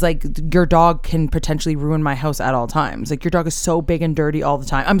the thing is, like, your dog can potentially ruin my house at all times. Like, your dog is so big and dirty all the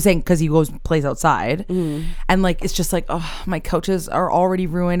time. I'm saying because he plays outside, and like it's just like, oh, my couches are already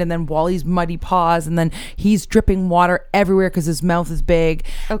ruined, and then Wally's muddy paws, and then he's dripping water everywhere because his mouth is big,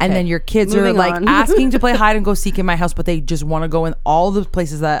 Okay. and then your kids Moving are like on. asking to play hide and go seek in my house, but they just want to go in all the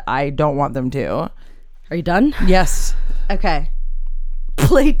places that I don't want them to. Are you done? Yes. Okay.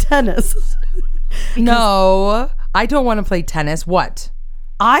 Play tennis. No, I don't want to play tennis. What?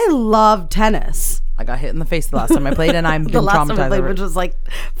 I love tennis. I got hit in the face the last time I played, and I'm The been last time I traumatized. played, over it. which was like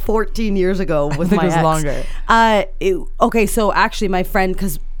 14 years ago with think my it was ex. longer. Okay, so actually my friend,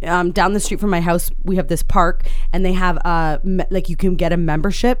 because down the street from my house, we have this park and they have like you can get a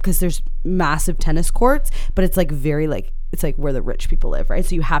membership because there's massive tennis courts, but it's like very like, it's like where the rich people live, right?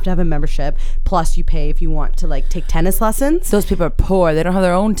 So you have to have a membership, plus you pay if you want to like take tennis lessons. Those people are poor. They don't have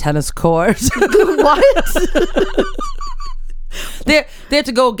their own tennis court. What? They have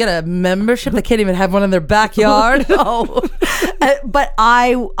to go get a membership. They can't even have one in their backyard. No. But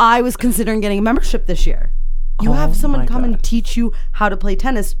I was considering getting a membership this year. You have someone come and teach you how to play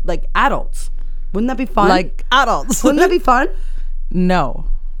tennis, like adults. Wouldn't that be fun? Like adults. Wouldn't that be fun? No.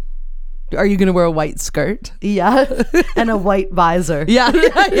 Are you gonna wear a white skirt? Yeah. And a white visor. Yeah.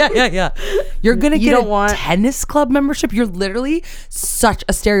 You're gonna You get don't a want- tennis club membership. You're literally such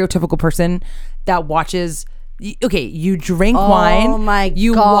a stereotypical person that watches. Okay, you drink wine. My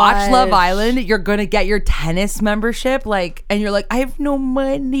you watch Love gosh. Island. You're gonna get your tennis membership, like, and you're like, I have no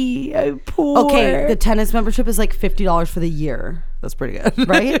money. I'm poor. Okay, the tennis membership is like $50 for the year, that's pretty good,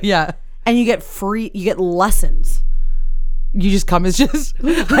 right? Yeah. And you get lessons. You just come as just.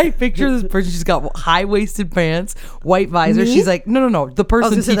 I picture this person. She's got high waisted pants, white visor. Me? She's like, no. The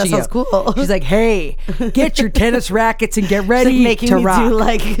person gonna say, teaching that sounds you. cool. She's like, hey, get your tennis rackets and get ready making to me rock. do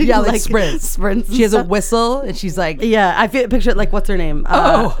like like sprints. and She has a stuff. whistle and she's like, Yeah, I picture it like, what's her name?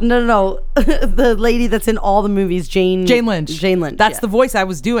 Oh. No. The lady that's in all the movies, Jane Lynch. Jane Lynch. That's yeah. the voice I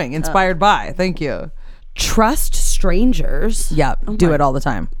was doing, inspired by. Thank you. Trust strangers. Yeah, do it all the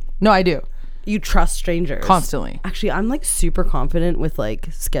time. No, I do. You trust strangers Constantly. Actually, I'm like super confident with like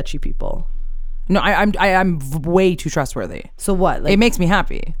sketchy people. No, I'm way too trustworthy. So what? Like, It makes me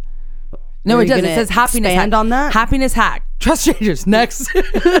happy. No, Are it you doesn't. It gonna says happiness expand hack. on that? Happiness hack. Trust strangers. Next.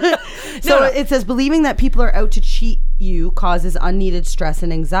 So it says believing that people are out to cheat you causes unneeded stress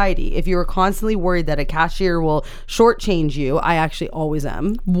and anxiety. If you are constantly worried that a cashier will shortchange you, I actually always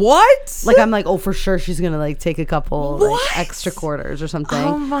am. What? Like I'm like, oh, for sure she's gonna like take a couple like What? extra quarters or something.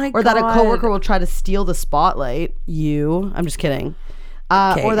 Oh my Or that a God. coworker will try to steal the spotlight. I'm just kidding.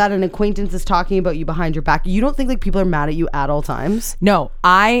 Okay. Or that an acquaintance is talking about you behind your back. You don't think like people are mad at you at all times? No,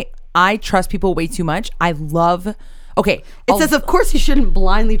 I trust people way too much. I love. Okay, It says, of course, you shouldn't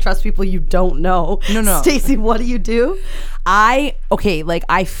blindly trust people you don't know. No. Stacey, what do you do? I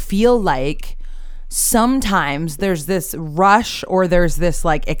feel like sometimes there's this rush or there's this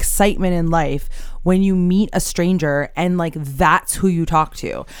like excitement in life when you meet a stranger and like that's who you talk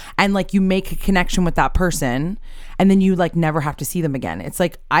to and like you make a connection with that person and then you like never have to see them again. It's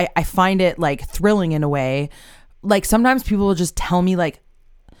like I find it like thrilling in a way. Like sometimes people will just tell me like,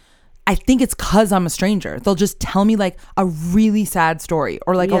 I think it's because I'm a stranger. They'll just tell me like a really sad story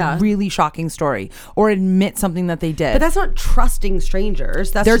or like Yeah. a really shocking story or admit something that they did. But that's not trusting strangers.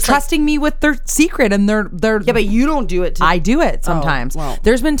 That's They're just, like- trusting me with their secret and they're yeah, but you don't do it to I do it sometimes. well.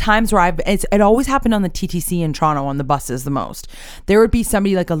 There's been times where it always happened on the TTC in Toronto on the buses the most. There would be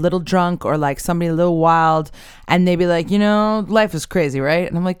somebody like a little drunk or like somebody a little wild and they'd be like, life is crazy, right?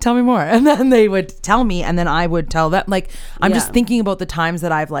 And I'm like, tell me more. And then they would tell me and then I would tell them. Like, I'm just Yeah. thinking about the times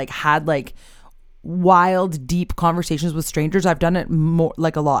that I've like had like wild, deep conversations with strangers. I've done it more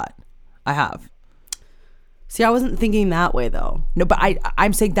like a lot. I have. See, I wasn't thinking that way though. No, but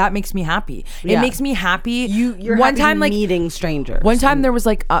I'm saying that makes me happy. It Yeah. makes me happy. You're one happy time like meeting strangers. one time there was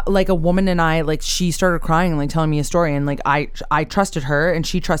like a woman and I like she started crying and like telling me a story and like I trusted her and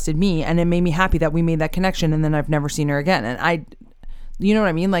she trusted me and it made me happy that we made that connection and then I've never seen her again and you know what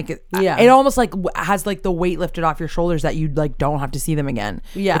I mean? Like Yeah. it almost like has like the weight lifted off your shoulders that you like don't have to see them again.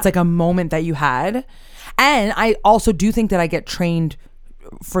 Yeah. It's like a moment that you had. And I also do think that I get trained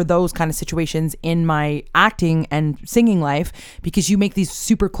for those kind of situations in my acting and singing life because you make these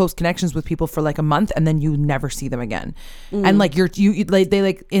super close connections with people for like a month and then you never see them again. And like you like they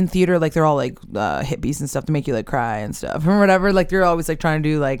like in theater like they're all like hippies and stuff to make you like cry and stuff or whatever. Like they're always like trying to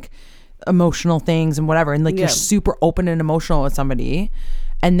do like emotional things and whatever and like Yeah. you're super open and emotional with somebody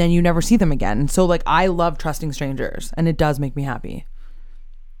and then you never see them again. So like I love trusting strangers and it does make me happy.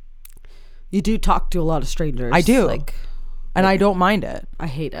 You do talk to a lot of strangers. I do. Like, And I don't mind it. I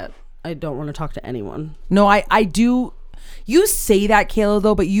hate it. I don't want to talk to anyone. No, I do. You say that, Kayla,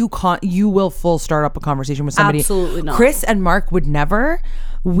 though, but you will full start up a conversation with somebody. Absolutely not. Chris and Mark would never.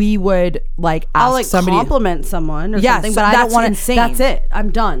 We would like ask I'll like somebody. compliment someone or Yeah, something, so but I don't that's want to. insane. That's it.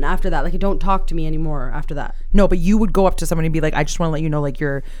 I'm done after that. Like, don't talk to me anymore after that. No, but you would go up to somebody and be like, "I just want to let you know, like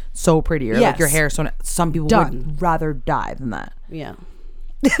you're so pretty, or like Yes. your hair." So some people Done. would rather die than that. Yeah.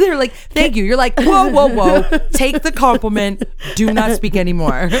 They're like, "Thank you." You're like, "Whoa! Take the compliment. Do not speak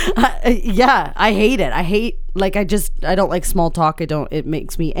anymore." Yeah, I hate it. I don't like small talk. It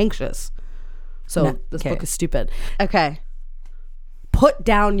makes me anxious. So No, this okay. book is stupid. Okay. Put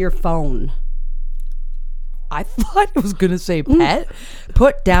down your phone. I thought it was gonna say pet.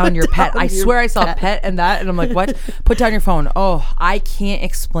 Put down your pet. down I your swear I saw pet. pet and that, and I'm like, what? Put down your phone. Oh, I can't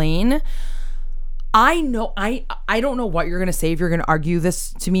explain. I know I don't know what you're gonna say, if you're gonna argue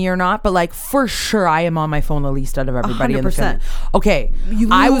this to me or not, but like for sure I am on my phone the least out of everybody in the 100%. family. Okay. You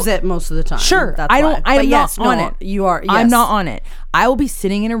lose it most of the time. Sure. That's I'm why. not on it. You are. Yes. I'm not on it. I will be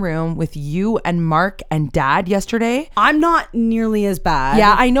sitting in a room with you and Mark and Dad yesterday. I'm not nearly as bad.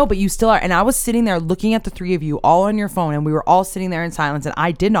 Yeah, I know, but you still are. And I was sitting there looking at the three of you all on your phone, and we were all sitting there in silence, and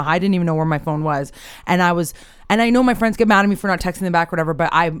I didn't even know where my phone was. And I know my friends get mad at me for not texting them back or whatever,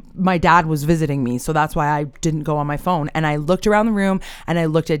 but my dad was visiting me, so that's why I didn't go on my phone. And I looked around the room, and I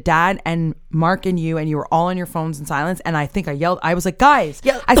looked at Dad and Mark and you were all on your phones in silence. And I think I yelled. I was like, guys,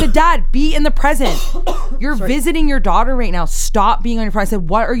 I said, Dad, be in the present. You're visiting your daughter right now. Stop being on your phone. I said,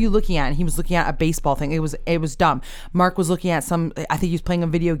 what are you looking at? And he was looking at a baseball thing. It was dumb. Mark was looking at I think he was playing a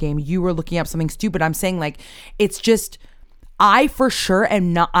video game. You were looking up something stupid. I'm saying, like, it's just, I for sure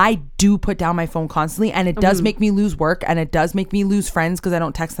am not, I do put down my phone constantly, and it does make me lose work, and it does make me lose friends because I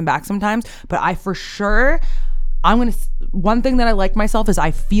don't text them back sometimes. But I for sure, one thing that I like myself is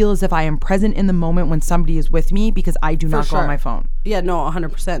I feel as if I am present in the moment when somebody is with me, because I do not go on my phone. Yeah, no,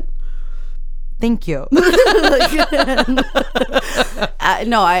 100%. Thank you.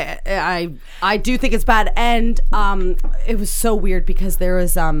 No, I do think it's bad, and it was so weird because there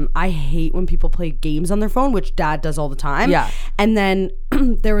was I hate when people play games on their phone, which Dad does all the time. Yeah. And then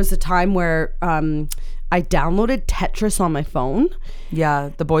there was a time where I downloaded Tetris on my phone. Yeah,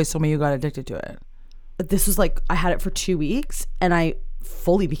 the boys told me you got addicted to it. This was like, I had it for 2 weeks, and I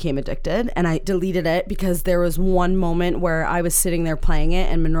fully became addicted, and I deleted it because there was one moment where I was sitting there playing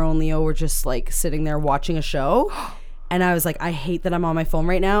it, and Monroe and Leo were just like sitting there watching a show, and I was like, I hate that I'm on my phone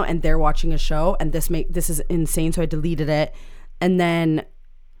right now and they're watching a show, and this is insane. So I deleted it, and then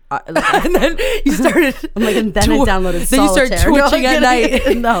and then you started. I'm like, and then I downloaded Solitaire. Then you start twitching at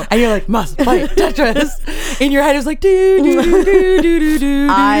night. No, and you're like, must play Tetris. In your head, it was like, do do do do do do.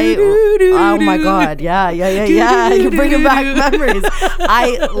 Oh my god, yeah. You're bringing back memories.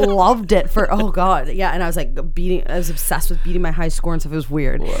 I loved it for and I was like I was obsessed with beating my high score and stuff. It was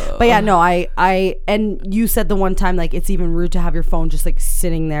weird. Whoa. But yeah, no, I and you said the one time, like, it's even rude to have your phone just like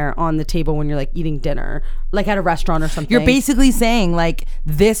sitting there on the table when you're like eating dinner, like at a restaurant or something. You're basically saying like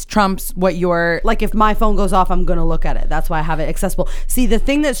this trumps what you're like. If my phone goes off, I'm gonna look at it. That's why I have it accessible. See, the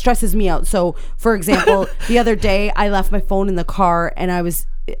thing that stresses me out, so for example, the other day I left my phone in the car, and I was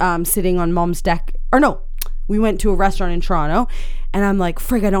sitting on Mom's deck, or no, we went to a restaurant in Toronto, and I'm like,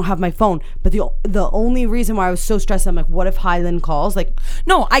 frig, I don't have my phone. But the only reason why I was so stressed, I'm like, what if Highland calls? Like,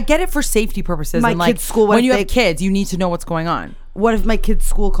 no, I get it for safety purposes. My and like, kid's school, when you have kids, you need to know what's going on. What if my kid's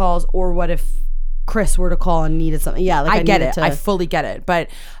school calls, or what if Chris were to call and needed something? Yeah, like I get it. I fully get it. But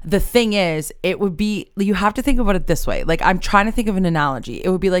the thing is, it would be, you have to think about it this way. Like, I'm trying to think of an analogy. It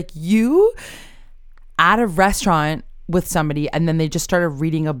would be like you at a restaurant with somebody, and then they just started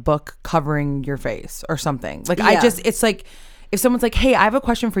reading a book covering your face or something. Like, yeah. It's like, if someone's like, hey, I have a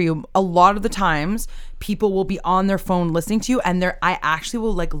question for you. A lot of the times people will be on their phone listening to you, and I actually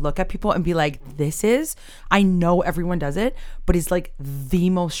will like look at people and be like, I know everyone does it, but it's like the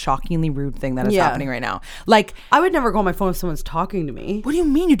most shockingly rude thing that is happening right now. Like, I would never go on my phone if someone's talking to me. What do you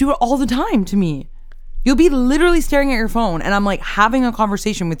mean? You do it all the time to me. You'll be literally staring at your phone, and I'm like having a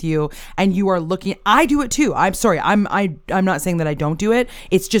conversation with you, and you are looking. I do it too. I'm sorry. I'm not saying that I don't do it.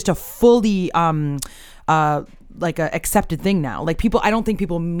 It's just a fully like a accepted thing now. Like, people, I don't think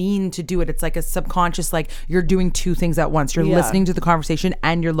people mean to do it. It's like a subconscious, like you're doing two things at once. You're listening to the conversation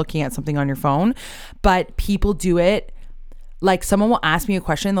and you're looking at something on your phone. But people do it. Like, someone will ask me a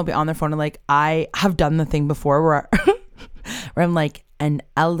question, they'll be on their phone, and like, I have done the thing before where I'm like, an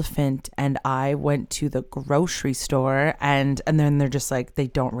elephant and I went to the grocery store, and then they're just like, they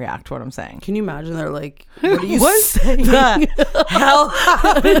don't react to what I'm saying. Can you imagine? They're like, what are you saying? The hell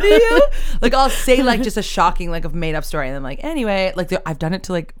happened to you? Like, I'll say like just a shocking, like, a made up story, and I'm like, anyway, like, I've done it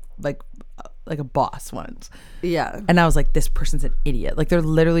to like a boss once. Yeah. And I was like, this person's an idiot. Like, they're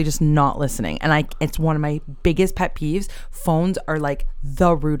literally just not listening. And it's one of my biggest pet peeves. Phones are like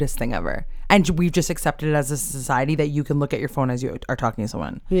the rudest thing ever. And we've just accepted it as a society that you can look at your phone as you are talking to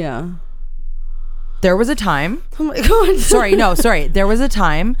someone. Yeah. There was a time. Oh my God. Sorry. There was a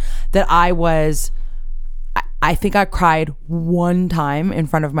time that I think I cried one time in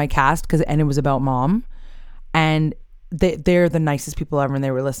front of my cast, and it was about Mom. And they're the nicest people ever, and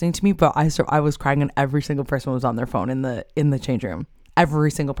they were listening to me, but I was crying, and every single person was on their phone in the change room.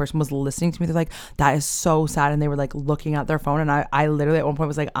 Every single person was listening to me. They're like, that is so sad. And they were like looking at their phone. And I literally at one point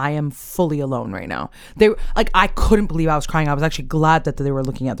was like, I am fully alone right now. They were like, I couldn't believe I was crying. I was actually glad that they were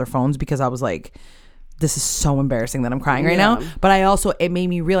looking at their phones, because I was like, this is so embarrassing that I'm crying right now. But it made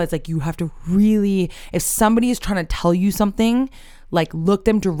me realize, like, you have to really, if somebody is trying to tell you something, like look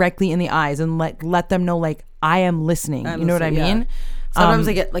them directly in the eyes and let them know like I am listening. You know what I mean? Sometimes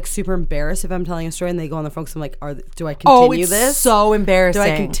I get like super embarrassed if I'm telling a story and they go on the phone because I'm like, do I continue this? So embarrassing. Do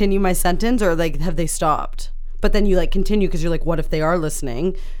I continue my sentence or like have they stopped? But then you like continue because you're like, what if they are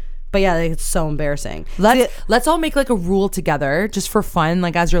listening? But yeah, it's so embarrassing. Let's all make like a rule together just for fun.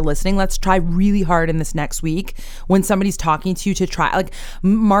 Like as you're listening, let's try really hard in this next week when somebody's talking to you to try. Like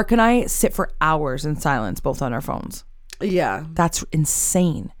Mark and I sit for hours in silence, both on our phones. Yeah. That's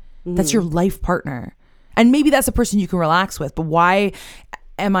insane. That's your life partner. And maybe that's a person you can relax with. But why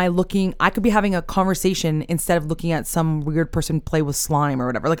am I looking? I could be having a conversation instead of looking at some weird person play with slime or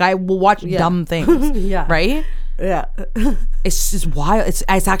whatever. Like I will watch dumb things. Yeah. Right? Yeah. It's just wild. It's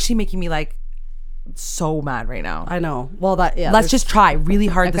actually making me like so mad right now. I know. Well, let's just try really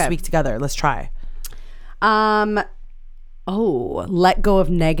hard this week together. Let's try. Let go of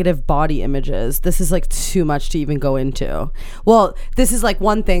negative body images. This is like too much to even go into. Well, this is like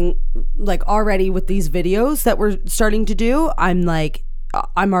one thing, like already with these videos that we're starting to do, I'm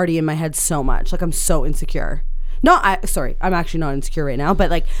already in my head so much. Like I'm so insecure. I'm actually not insecure right now, but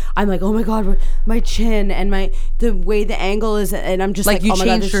like I'm like, oh my god, my chin and the way the angle is, and I'm just like you oh my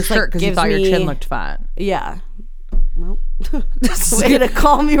changed god, your shirt because you thought your chin looked fat. Yeah. Well, way to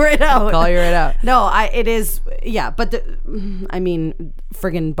call me right out. Call you right out. No, it is. Yeah, but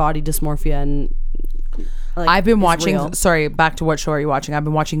friggin' body dysmorphia and. Like, I've been watching. Real. Sorry, back to what show are you watching? I've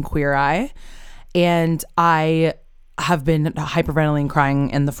been watching Queer Eye, and I have been hyperventilating,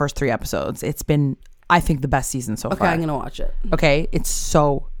 crying in the first 3 episodes. It's been, I think, the best season so far. Okay, I'm gonna watch it. Okay, it's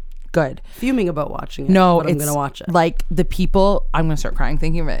so good. Fuming about watching it. No, but I'm gonna watch it. Like the people, I'm gonna start crying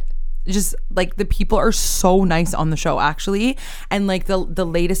thinking of it. Just like the people are so nice on the show, actually, and like the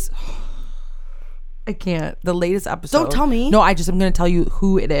latest. I can't. The latest episode. Don't tell me. No, I'm gonna tell you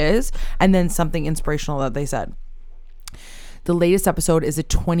who it is, and then something inspirational that they said. The latest episode is a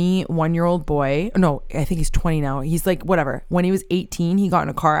 21-year-old boy. No, I think he's 20 now. He's like, whatever. When he was 18, he got in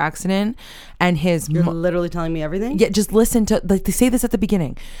a car accident and You're literally telling me everything? Yeah, just listen to, like, they say this at the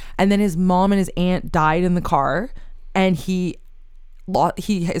beginning. And then his mom and his aunt died in the car and he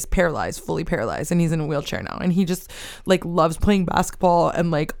is paralyzed, fully paralyzed, and he's in a wheelchair now. And he just, like, loves playing basketball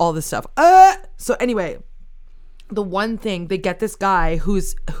and, like, all this stuff. So anyway, the one thing, they get this guy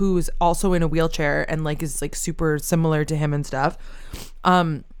who's also in a wheelchair and like is like super similar to him and stuff,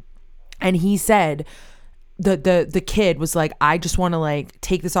 and he said the kid was like, I just want to like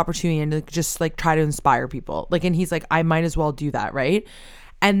take this opportunity and just like try to inspire people, like, and he's like, I might as well do that, right?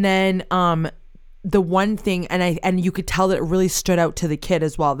 And then the one thing, and you could tell that it really stood out to the kid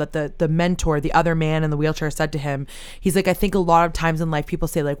as well, that the mentor, the other man in the wheelchair, said to him, he's like, I think a lot of times in life people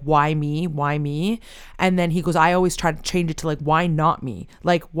say like, why me? And then he goes, I always try to change it to like, why not me?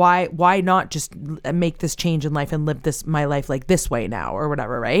 Like, why not just make this change in life and live my life like this way now or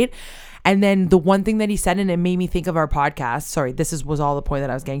whatever, right? And then the one thing that he said, and it made me think of our podcast. Sorry, was all the point that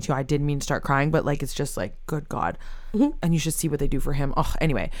I was getting to. I didn't mean to start crying, but like, it's just like, good God. Mm-hmm. And you should see what they do for him. Oh,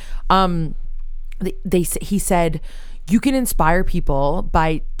 anyway. He said, you can inspire people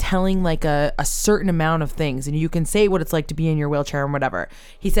by telling like a certain amount of things, and you can say what it's like to be in your wheelchair and whatever.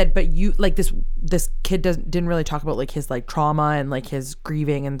 He said, but you like this kid didn't really talk about like his like trauma and like his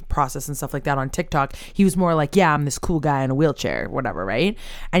grieving and process and stuff like that on TikTok. He was more like, yeah, I'm this cool guy in a wheelchair, whatever, right?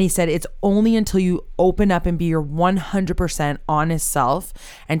 And he said, it's only until you open up and be your 100% honest self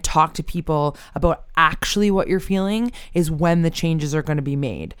and talk to people about actually what you're feeling is when the changes are going to be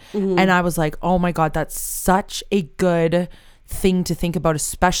made. Mm-hmm. And I was like, oh my God, that's such a good thing to think about,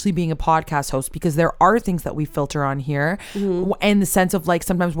 especially being a podcast host, because there are things that we filter on here, mm-hmm. in the sense of like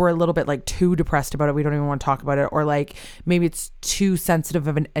sometimes we're a little bit like too depressed about it, we don't even want to talk about it, or like maybe it's too sensitive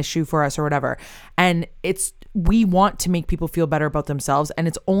of an issue for us or whatever, and we want to make people feel better about themselves, and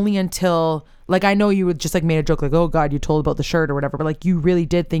it's only until, like, I know you would just like made a joke like, oh God, you told about the shirt or whatever, but like you really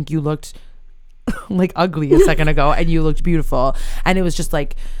did think you looked like ugly a second ago and you looked beautiful, and it was just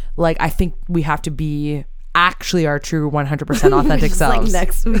like I think we have to be actually our true 100% authentic selves. Like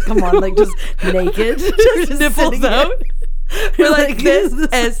next week, come on, like just naked, just nipples out. We're like, this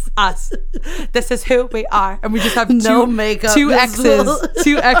is us. This is who we are, and we just have no makeup, two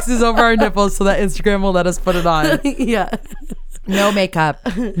X's over our nipples, so that Instagram will let us put it on. Yeah, no makeup,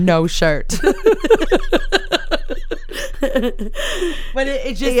 no shirt. But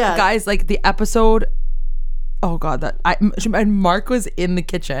it just, guys, like the episode. Oh God, and Mark was in the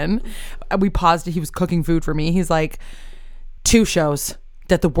kitchen. We paused it. He was cooking food for me. He's like, 2 shows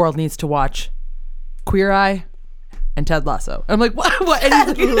that the world needs to watch: Queer Eye and Ted Lasso. I'm like, what? And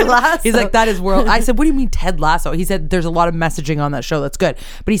Lasso. he's like, that is world. I said, what do you mean Ted Lasso? He said, there's a lot of messaging on that show that's good.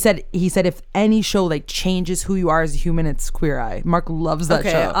 But he said if any show like changes who you are as a human, it's Queer Eye. Mark loves that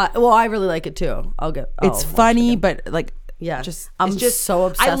show. Well, I really like it too. It's funny, but like, yeah, I'm it's just so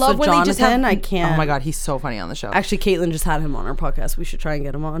obsessed I love with when they just Jonathan. have, I can't. Oh my God, he's so funny on the show. Actually, Caitlin just had him on our podcast. We should try and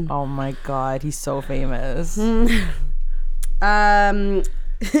get him on. Oh my God, he's so famous.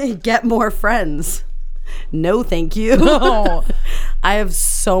 Get more friends. No, thank you. No. I have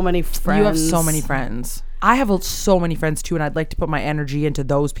so many friends. You have so many friends. I have so many friends too, and I'd like to put my energy into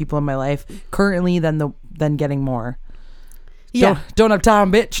those people in my life currently than getting more. Yeah. Don't have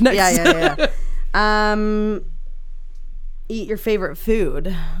time, bitch. Next. Yeah. Eat your favorite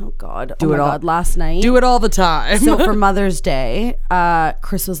food. Oh God. Do oh it my all. God. Last night. Do it all the time. So for Mother's Day,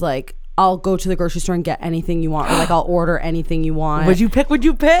 Chris was like, I'll go to the grocery store and get anything you want. Or like, I'll order anything you want. What'd you pick?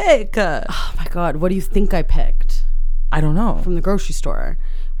 Oh my God. What do you think I picked I don't know. from the grocery store?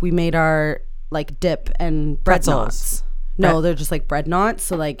 We made our like dip and bread Pretzels. knots. No, they're just like bread knots.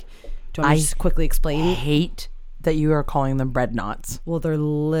 So like, do you want me to just quickly explain? Hate that you are calling them bread knots. Well, they're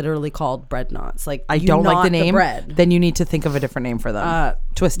literally called bread knots. Like, I you don't like knot the name. bread. Then you need to think of a different name for them.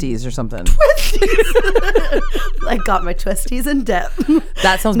 Twisties or something. I got my twisties and dip.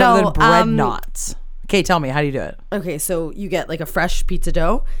 That sounds better than bread um, knots. Okay, tell me, how do you do it? Okay, so you get like a fresh pizza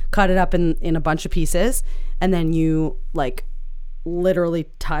dough, cut it up in a bunch of pieces, and then you like literally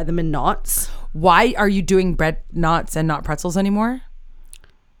tie them in knots. Why are you doing bread knots and not pretzels anymore?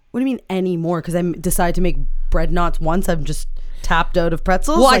 What do you mean anymore? Because I decided to make bread knots once. I'm just tapped out of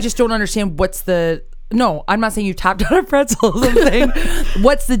pretzels. Well, like, I just don't understand what's the... No, I'm not saying you tapped out of pretzels. I'm saying,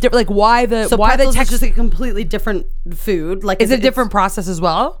 what's the difference? Like, why the so why the pretzels is text? just a completely different food. Like, Is it a different process as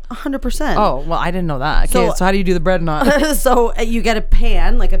well? 100%. Oh, well, I didn't know that. Okay, so how do you do the bread knot? So you get a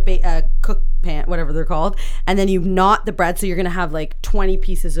pan, like a cook pan, whatever they're called, and then you knot the bread. So you're gonna have like 20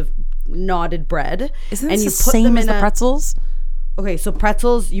 pieces of knotted bread. Isn't and this you the put same them as in the pretzels? Okay, so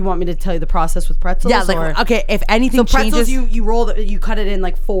pretzels. You want me to tell you the process with pretzels? Yeah, like, or? okay, if anything So pretzels, changes... you cut it in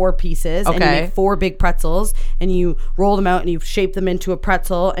like 4 pieces, and you Okay. make 4 big pretzels, and you roll them out, and you shape them into a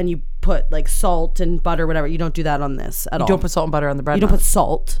pretzel, and you put like salt and butter, whatever. You don't do that on this at all. You don't put salt and butter on the bread You don't put knots.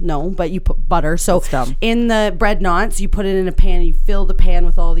 salt, no, but you put butter. So That's dumb. in the bread knots, you put it in a pan, and you fill the pan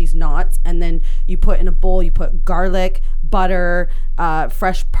with all these knots, and then you put in a bowl, you put garlic, butter,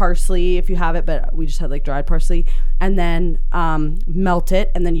 fresh parsley if you have it, but we just had like dried parsley, and then melt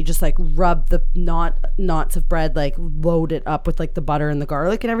it, and then you just like rub the knots of bread, like load it up with like the butter and the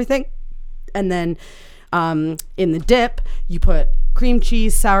garlic and everything, and then in the dip you put cream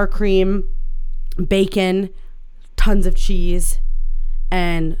cheese, sour cream, bacon, tons of cheese,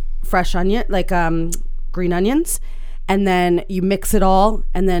 and fresh onion, like green onions, and then you mix it all,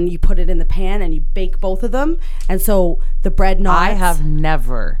 and then you put it in the pan and you bake both of them. And so the bread knots, I have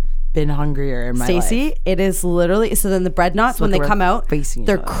never been hungrier in my life. Stacey, it is literally, so then the bread knots, when they we're come out, facing each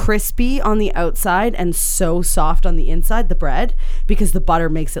they're other. crispy on the outside and so soft on the inside, the bread, because the butter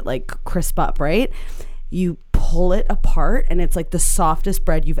makes it like crisp up, right? You pull it apart, and it's like the softest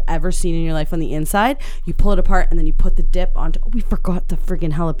bread you've ever seen in your life on the inside. You pull it apart, and then you put the dip onto... we forgot the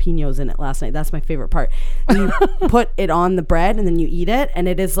friggin' jalapenos in it last night. That's my favorite part. And you put it on the bread, and then you eat it, and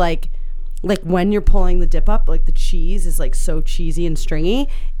it is like when you're pulling the dip up, like the cheese is like so cheesy and stringy.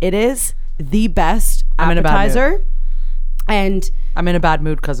 It is the best I'm in a bad appetizer. And I'm in a bad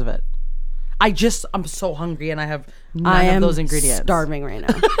mood because of it. I'm so hungry, and I have none of those ingredients. Starving right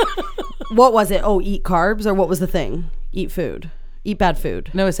now. What was it? Oh, eat carbs, or what was the thing? Eat food. Eat bad food.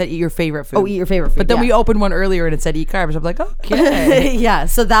 No, it said eat your favorite food. Oh, eat your favorite food. But then yeah. we opened one earlier, and it said eat carbs. I'm like, okay. Yeah,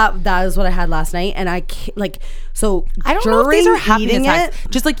 so that is what I had last night, and I like, so I don't know if these are happy eating attacks.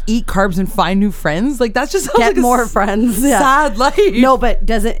 it, Just like eat carbs and find new friends. Like that's just sounds get like more friends. Yeah. sad life. No, but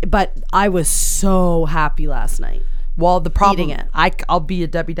I was so happy last night Well, the problem, Eating it. I'll be a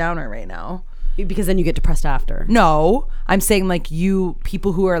Debbie Downer right now. because then you get depressed after. No, I'm saying like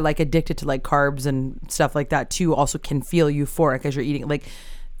people who are like addicted to like carbs and stuff like that too also can feel euphoric as you're eating like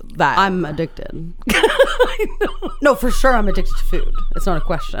that. I'm addicted. No, for sure I'm addicted to food. It's not a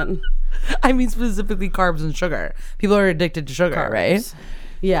question. I mean specifically carbs and sugar. People are addicted to sugar, right?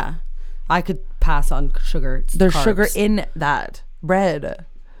 Yeah. I could pass on sugar. It's There's carbs. sugar in that bread.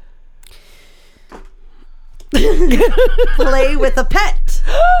 Play with a pet.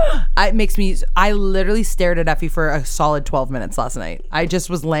 I literally stared at Effie for a solid 12 minutes last night. I just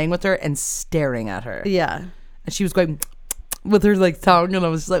was laying with her and staring at her. Yeah. And she was going with her like tongue, and I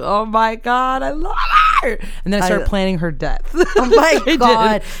was just like, oh my God, I love her. And then I started planning her death. Oh my I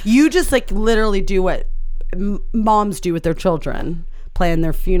God. did. You just like literally do what moms do with their children. Plan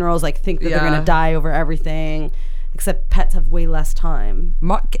their funerals, like think that they're Yeah. going to die over everything, except pets have way less time.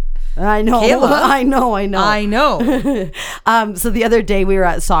 I know. Kayla. I know. So the other day we were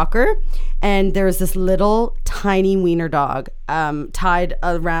at soccer, and there was this little tiny wiener dog tied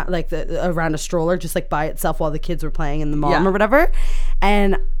around around a stroller, just like by itself while the kids were playing and the mom or whatever.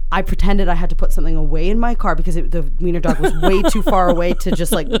 And I pretended I had to put something away in my car because the wiener dog was way too far away to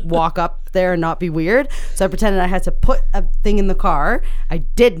just like walk up there and not be weird. So I pretended I had to put a thing in the car. I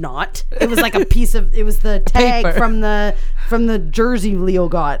did not. It was like it was the tag Paper. from the jersey Leo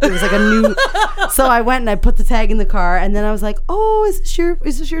got. It was like a new. So I went and I put the tag in the car, and then I was like, "Oh, is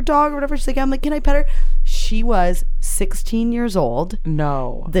this your dog or whatever?" She's like, "I'm like, can I pet her?" She was 16 years old.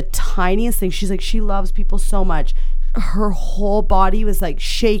 No. The tiniest thing. She's like, she loves people so much. Her whole body was like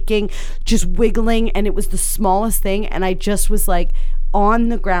shaking, just wiggling, and it was the smallest thing. And I just was like on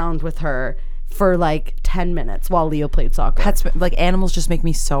the ground with her for like 10 minutes while Leo played soccer. Pets, like animals, just make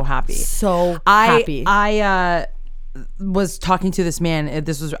me so happy. Happy. I was talking to this man.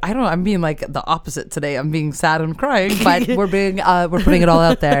 This was, I don't know, I'm being like the opposite today. I'm being sad and crying, but we're putting it all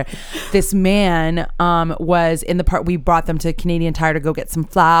out there. This man was in the part, we brought them to Canadian Tire to go get some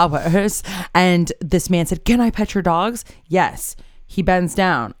flowers, and this man said, "Can I pet your dogs?" Yes. He bends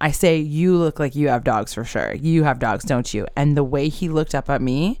down. I say, "You look like you have dogs for sure. You have dogs, don't you?" And the way he looked up at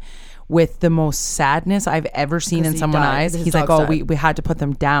me with the most sadness I've ever seen in someone's eyes, he's like, "Oh, we had to put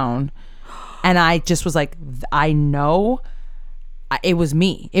them down." And I just was like, I know it was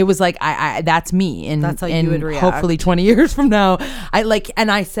me. It was like, I that's me. And that's how you would react. Hopefully 20 years from now.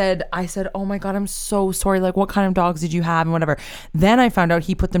 I said, "Oh my God, I'm so sorry. Like, what kind of dogs did you have?" And whatever. Then I found out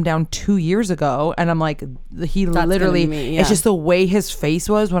he put them down 2 years ago. And I'm like, that's literally, me, it's just the way his face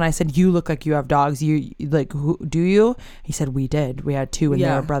was when I said, "You look like you have dogs. You like, who do you?" He said, "We did. We had 2 and they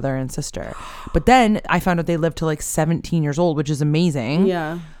were brother and sister." But then I found out they lived to like 17 years old, which is amazing.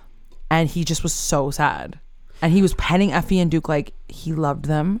 Yeah. And he just was so sad. And he was petting Effie and Duke like he loved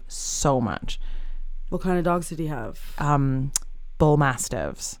them so much. What kind of dogs did he have? Bull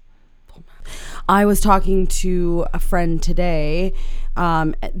Mastiffs. I was talking to a friend today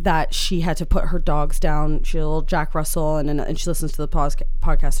that she had to put her dogs down. She's a little Jack Russell, and she listens to the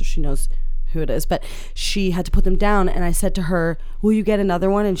podcast, so she knows who it is. But she had to put them down, and I said to her, "Will you get another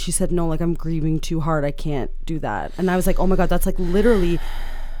one?" And she said, "No, like I'm grieving too hard. I can't do that." And I was like, "Oh my God, that's like literally."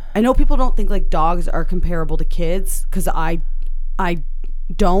 I know people don't think like dogs are comparable to kids, because I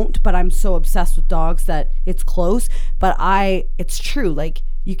don't, but I'm so obsessed with dogs that it's close. But it's true. Like,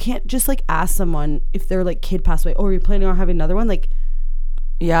 you can't just like ask someone if their like kid passed away, "Oh, are you planning on having another one?" Like,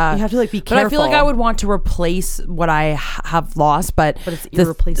 yeah, you have to like be careful. But I feel like I would want to replace what I have lost, but it's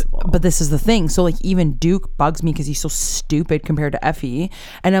irreplaceable. But this is the thing. So like even Duke bugs me because he's so stupid compared to Effie,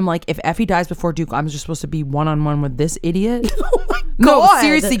 and I'm like, if Effie dies before Duke, I'm just supposed to be one-on-one with this idiot. Oh my God. No,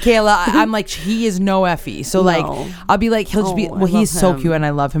 seriously, Kayla, I'm like, he is no Effie. So like, I'll be like, he'll just be. Well, he's so cute, and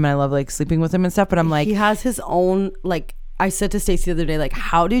I love him, and I love like sleeping with him and stuff. But I'm like, he has his own like. I said to Stacey the other day, like,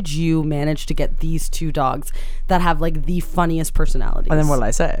 how did you manage to get these 2 dogs that have like the funniest personalities? And then what did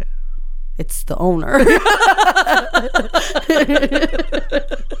I say? It's the owner.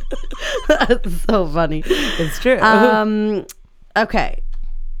 That's so funny. It's true. Okay.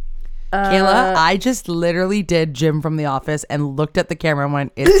 Kayla, I just literally did Jim from The Office and looked at the camera and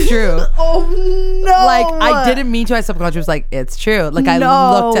went, "It's true." Oh no! Like, I didn't mean to. I subconsciously was like, "It's true." Like, I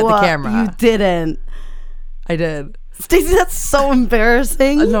looked at the camera. You didn't. I did. Stacey, that's so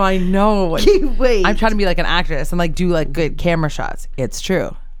embarrassing. No, I know. Wait. I'm trying to be like an actress and like do like good camera shots. It's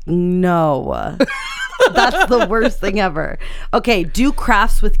true. No. That's the worst thing ever. Okay, do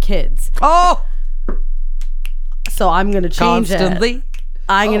crafts with kids. Oh! So I'm going to change Constantly? it.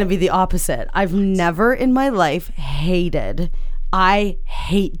 I'm going to be the opposite. I've never in my life hated. I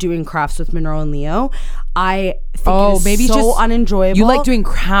hate doing crafts with Monroe and Leo. I think it's so unenjoyable. You like doing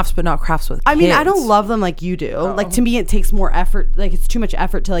crafts, but not crafts with kids. I mean, I don't love them like you do. Like, to me, it takes more effort. Like, it's too much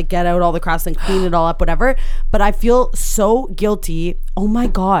effort to like get out all the crafts and clean it all up, whatever. But I feel so guilty. Oh my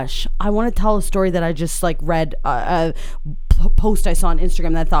gosh. I want to tell a story that I just like read a post I saw on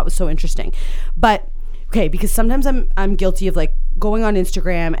Instagram that I thought was so interesting. But okay, because sometimes I'm guilty of like going on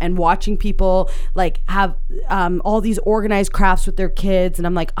Instagram and watching people like have all these organized crafts with their kids, and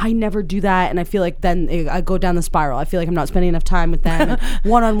I'm like, I never do that, and I feel like then I go down the spiral. I feel like I'm not spending enough time with them, and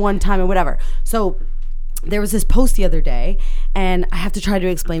one-on-one time and whatever. So there was this post the other day, and I have to try to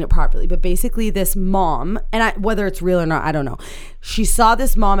explain it properly, but basically this mom, and whether it's real or not, I don't know. She saw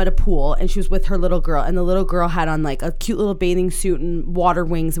this mom at a pool, and she was with her little girl, and the little girl had on like a cute little bathing suit and water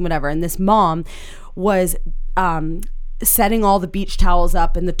wings and whatever, and this mom was setting all the beach towels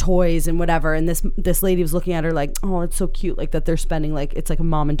up and the toys and whatever, and this lady was looking at her like, oh, it's so cute, like that they're spending, like it's like a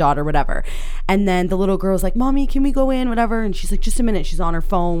mom and daughter, whatever. And then the little girl's like, mommy, can we go in, whatever? And she's like, just a minute. She's on her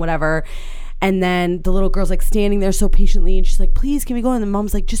phone, whatever. And then the little girl's like standing there so patiently, and she's like, please, can we go in? And the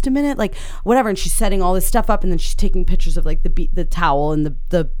mom's like, just a minute, like whatever. And she's setting all this stuff up, and then she's taking pictures of like the towel and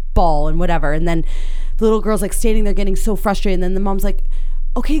the ball and whatever. And then the little girl's like standing there getting so frustrated, and then the mom's like,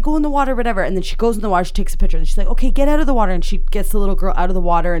 okay, go in the water, whatever. And then she goes in the water, she takes a picture, and she's like, okay, get out of the water. And she gets the little girl out of the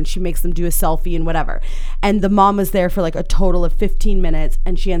water, and she makes them do a selfie and whatever. And the mom was there for like a total of 15 minutes,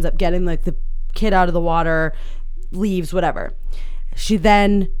 and she ends up getting like the kid out of the water, leaves, whatever. She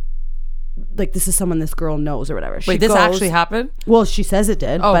then, like, this is someone this girl knows or whatever. Wait, this actually happened? Well, she says it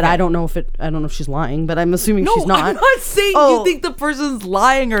did, but I don't know if she's lying, but I'm assuming she's not. I'm not saying you think the person's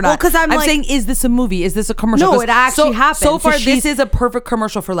lying or not. Well, 'cause I'm like, saying, is this a movie? Is this a commercial? No, it actually happened. So far, this is a perfect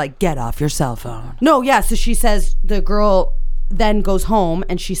commercial for like, get off your cell phone. No, yeah. So she says the girl then goes home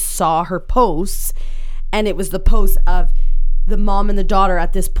and she saw her posts, and it was the post of the mom and the daughter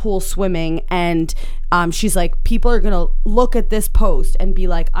at this pool swimming, and she's like, people are gonna look at this post and be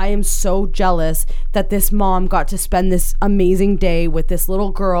like, I am so jealous that this mom got to spend this amazing day with this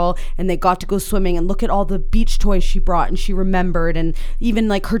little girl, and they got to go swimming, and look at all the beach toys she brought, and she remembered, and even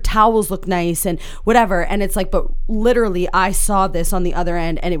like her towels look nice and whatever. And it's like, but literally I saw this on the other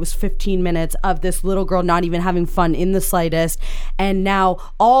end, and it was 15 minutes of this little girl not even having fun in the slightest. And now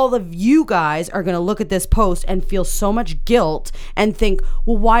all of you guys are gonna look at this post and feel so much guilt and think,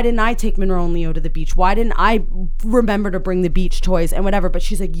 well, why didn't I take Monroe and Leo to the beach? Why didn't I remember to bring the beach toys and whatever? But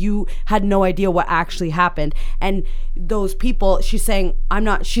she's like, you had no idea what actually happened. And those people, she's saying,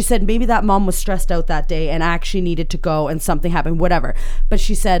 she said maybe that mom was stressed out that day and actually needed to go and something happened, whatever. But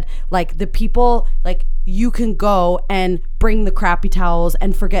she said, like, the people, like, you can go and bring the crappy towels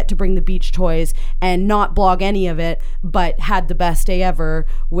and forget to bring the beach toys and not blog any of it, but had the best day ever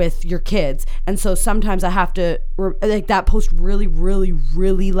with your kids. And so sometimes I have to, like, that post really, really,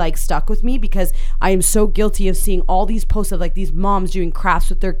 really like stuck with me, because I am so guilty of seeing all these posts of like these moms doing crafts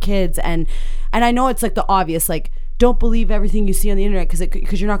with their kids. And I know it's like the obvious, like, don't believe everything you see on the internet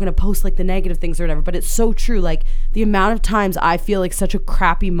because you're not going to post like the negative things or whatever. But it's so true. Like, the amount of times I feel like such a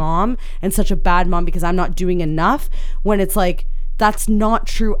crappy mom and such a bad mom because I'm not doing enough, when it's like, that's not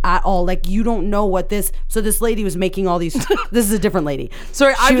true at all. Like, you don't know what this lady was making all these this is a different lady.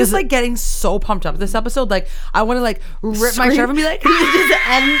 Sorry, I'm just like getting so pumped up this episode. Like, I want to like rip my shirt off and be like, just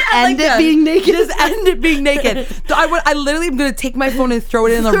end it being naked. Just end it being naked. So I literally am gonna take my phone and throw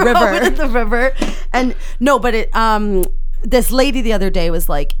it in the river. And no, but it this lady the other day was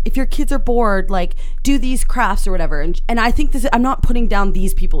like, if your kids are bored, like, do these crafts or whatever. And I think this, I'm not putting down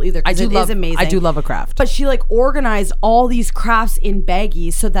these people either, because it is amazing. I do love a craft. But she like organized all these crafts in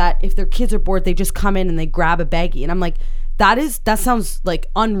baggies so that if their kids are bored, they just come in and they grab a baggie. And I'm like, that sounds like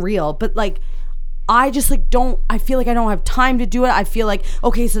unreal. But like, I just like I feel like I don't have time to do it. I feel like,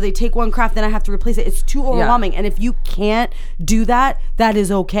 okay, so they take one craft, then I have to replace it. It's too overwhelming. Yeah. And if you can't do that, that is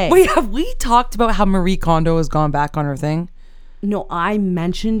okay. Wait, have we talked about how Marie Kondo has gone back on her thing? No, I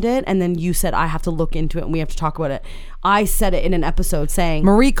mentioned it, and then you said I have to look into it and we have to talk about it. I said it in an episode saying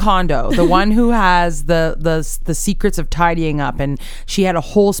Marie Kondo, the one who has the secrets of tidying up, and she had a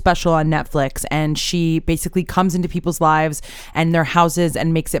whole special on Netflix, and she basically comes into people's lives and their houses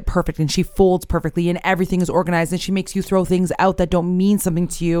and makes it perfect, and she folds perfectly and everything is organized, and she makes you throw things out that don't mean something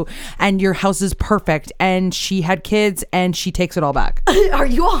to you, and your house is perfect. And she had kids and she takes it all back. Are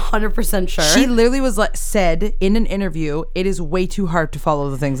you 100% sure? She literally was like, said in an interview, it is way too hard to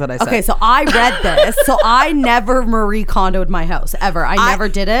follow the things that I said. Okay, so I read this. So I never Marie Kondo'd my house ever. I never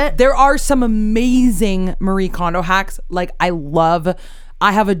did it. There are some amazing Marie Kondo hacks. Like, I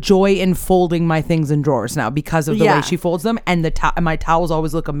have a joy in folding my things in drawers now because of the way she folds them, and my towels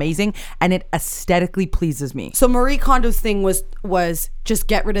always look amazing, and it aesthetically pleases me. So Marie Kondo's thing was just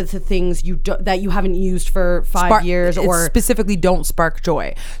get rid of the things that you haven't used for 5 years, or specifically don't spark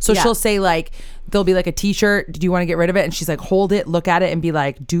joy. So she'll say, like, there'll be like a t-shirt, do you want to get rid of it? And she's like, hold it, look at it, and be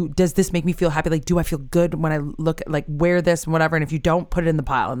like, does this make me feel happy? Like, do I feel good when I look at, like, wear this and whatever? And if you don't, put it in the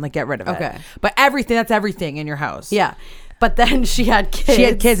pile and like get rid of it. Okay. But that's everything in your house. Yeah. But then she had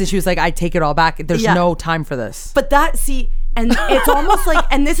kids. And she was like, I take it all back. There's no time for this. But and it's almost like,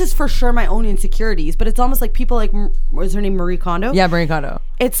 and this is for sure my own insecurities, but it's almost like people like, was her name Marie Kondo? Yeah, Marie Kondo.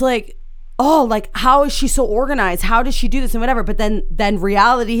 It's like, oh, like, how is she so organized? How does she do this and whatever? But then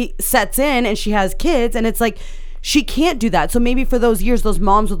reality sets in and she has kids, and it's like, she can't do that. So maybe for those years, those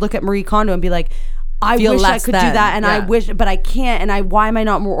moms would look at Marie Kondo and be like, I wish I could do that, and I wish, but I can't, and why am I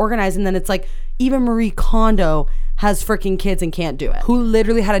not more organized? And then it's like, even Marie Kondo has freaking kids and can't do it. Who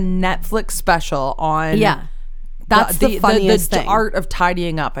literally had a Netflix special on That's the funniest thing. Art of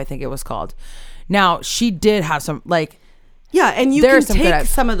Tidying Up, I think it was called. Now, she did have some, like... Yeah, and you can take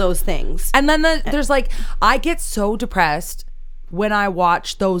some of those things. And then there's like, I get so depressed when I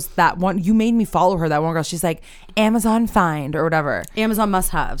watch that one. You made me follow her, that one girl. She's like, Amazon find or whatever. Amazon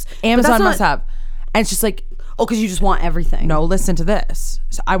must-haves. Amazon must-have. And it's just like... Oh, because you just want everything. No, listen to this.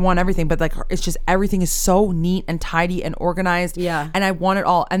 So I want everything, but like it's just everything is so neat and tidy and organized. Yeah. And I want it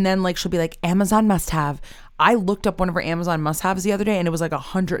all. And then like she'll be like, Amazon must have. I looked up one of her Amazon must haves the other day and it was like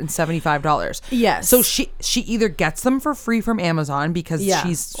 $175. Yes. So she either gets them for free from Amazon because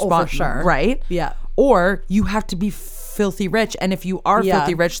she's for sure. Right? Yeah. Or you have to be filthy rich. And if you are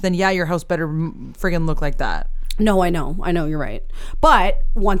filthy rich, then your house better friggin' look like that. No, I know you're right. But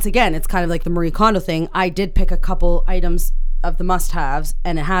once again, it's kind of like the Marie Kondo thing. I did pick a couple items of the must-haves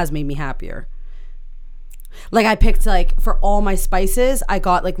and it has made me happier. Like I picked like for all my spices, I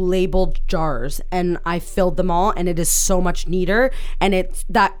got like labeled jars and I filled them all and it is so much neater and it's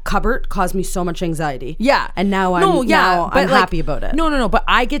that cupboard caused me so much anxiety. Yeah. And now I'm happy about it. No, but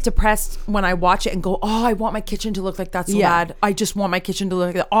I get depressed when I watch it and go, oh, I want my kitchen to look like that so bad. I just want my kitchen to look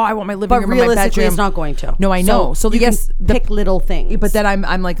like that. Oh, I want my living room and my bedroom. But realistically, it's not going to. No, I know. So you can pick little things. But then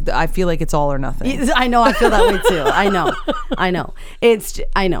I'm like, I feel like it's all or nothing. I know. I feel that way too. I know. I know.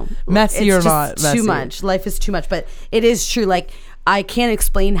 Messy it's or not just messy. Too much. Life is too much. But it is true. Like I can't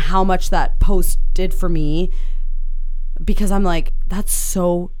explain how much that post did for me because I'm like, that's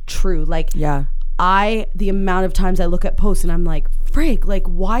so true. Like, yeah. The amount of times I look at posts and I'm like, frig, like,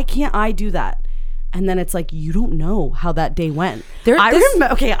 why can't I do that? And then it's like, you don't know how that day went.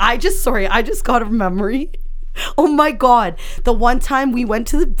 I just got a memory. Oh my God. The one time we went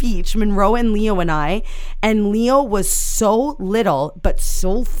to the beach, Monroe and Leo and I, and Leo was so little, but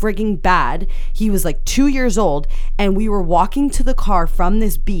so frigging bad. He was like 2 years old and we were walking to the car from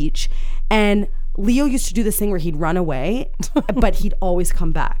this beach and Leo used to do this thing where he'd run away, but he'd always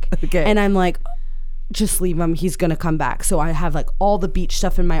come back. Okay. And I'm like, just leave him. He's going to come back. So I have like all the beach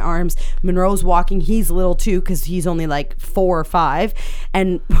stuff in my arms. Monroe's walking. He's little too because he's only like 4 or 5.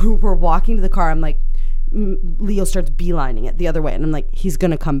 And we're walking to the car. I'm like, Leo starts beelining it the other way and I'm like, he's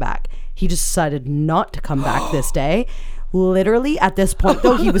gonna come back. He just decided not to come back this day. Literally at this point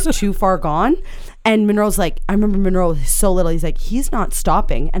though, he was too far gone. And Monroe's like, I remember Monroe was so little, he's like, he's not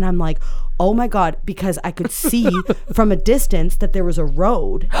stopping. And I'm like, oh my God, because I could see from a distance that there was a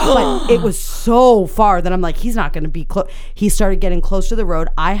road, but it was so far that I'm like, he's not gonna be close. He started getting close to the road.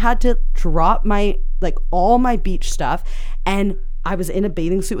 I had to drop my like all my beach stuff and I was in a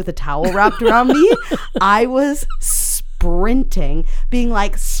bathing suit with a towel wrapped around me. I was sprinting, being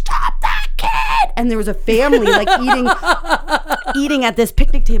like, stop that kid. And there was a family like eating at this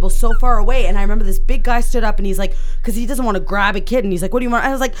picnic table so far away. And I remember this big guy stood up and he's like, because he doesn't want to grab a kid. And he's like, what do you want? I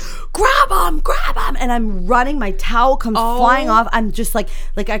was like, grab him. And I'm running. My towel comes flying off. I'm just like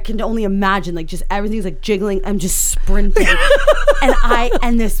I can only imagine, like just everything's like jiggling. I'm just sprinting.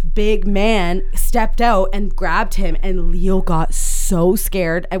 and this big man stepped out and grabbed him and Leo got so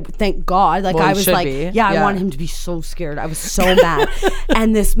scared. Thank God. Like, well, I was like, I wanted him to be so scared. I was so mad.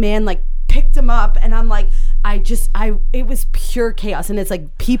 And this man like picked him up and I'm like, it was pure chaos. And it's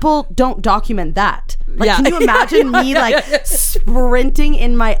like, people don't document that. Like, can you imagine me like sprinting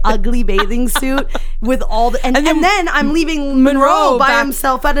in my ugly bathing suit with all the, and then I'm leaving Monroe by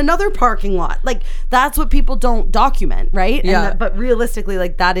himself at another parking lot. Like, that's what people don't document, right? Yeah. But realistically,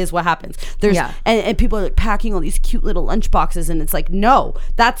 like, that is what happens. There's, and people are like packing all these cute little lunch boxes and it's like, no,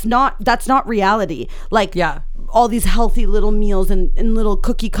 that's not reality. Like, all these healthy little meals and little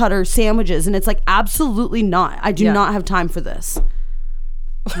cookie cutter sandwiches. And it's like, absolutely not. I do not have time for this.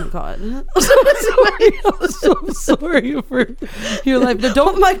 Oh my God. I'm so sorry for your life. No,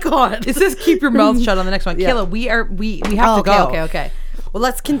 don't. Oh my God. It says keep your mouth shut on the next one. Kayla, we have to go. Okay. Well,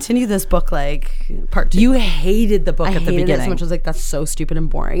 let's continue this book, like, part 2. You hated the book at the beginning. It so much. I was like, that's so stupid and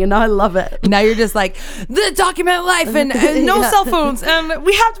boring. And now I love it. Now you're just like, the document life and no cell phones and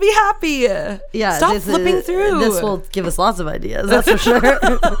we have to be happy. Yeah. Stop flipping through. This will give us lots of ideas. That's for sure.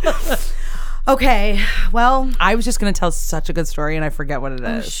 Okay, well, I was just going to tell such a good story and I forget what it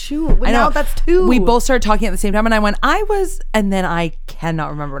is. Oh, shoot. Well, now that's 2. We both started talking at the same time and I went, and then I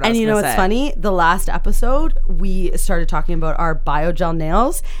cannot remember what I was going to say. And you know what's funny? The last episode, we started talking about our biogel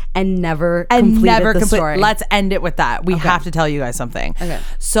nails and never completed the story. Let's end it with that. We have to tell you guys something. Okay.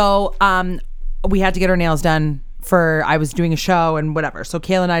 So, we had to get our nails done I was doing a show and whatever. So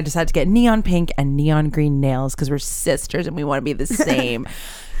Kayla and I decided to get neon pink and neon green nails because we're sisters and we want to be the same.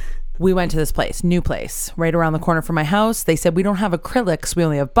 We went to this place, new place, right around the corner from my house. They said, we don't have acrylics, we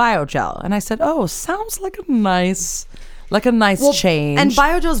only have biogel. And I said, oh, sounds like a nice Like a nice change. And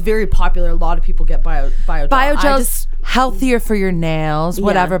Biogel's very popular. A lot of people get Biogel. Biogel's healthier for your nails,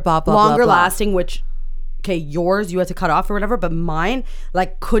 whatever, blah, blah, longer blah, blah. lasting, which, okay, yours, you had to cut off or whatever, but mine,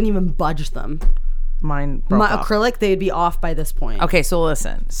 like, couldn't even budge them. Mine broke My off. acrylic, they'd be off by this point. Okay, so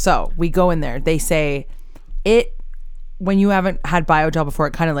listen. So we go in there. They say when you haven't had Biogel before,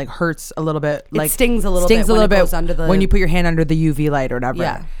 it kind of like hurts a little bit. Like stings a little bit when it goes under the- when you put your hand under the UV light or whatever.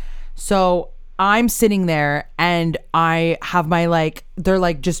 Yeah. So I'm sitting there and I have my like, they're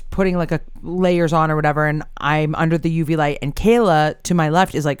like just putting like a layers on or whatever, and I'm under the UV light, and Kayla to my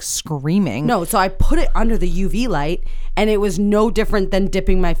left is like screaming. No, so I put it under the UV light, and it was no different than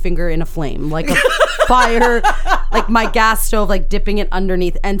dipping my finger in a flame, like a fire, like my gas stove, like dipping it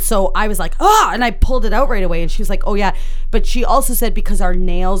underneath. And so I was like, and I pulled it out right away. And she was like, oh yeah. But she also said because our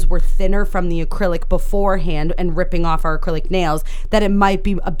nails were thinner from the acrylic beforehand and ripping off our acrylic nails, that it might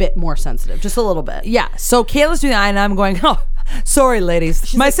be a bit more sensitive, just a little bit. Yeah. So Kayla's doing that, and I'm going, oh, sorry,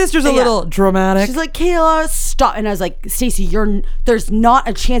 ladies. My sister's a little dramatic. She's like, Kayla, stop. And I was like, Stacey, there's not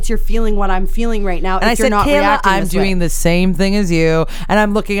a chance you're feeling what I'm feeling right now. And I if you're said, not Kayla, reacting I'm this doing way. the same thing as you. And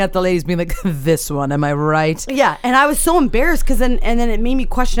I'm looking at the ladies being like, this one, am I right? Yeah, and I was so embarrassed because then it made me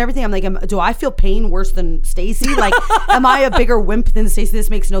question everything. I'm like, do I feel pain worse than Stacey? Like, am I a bigger wimp than Stacey? This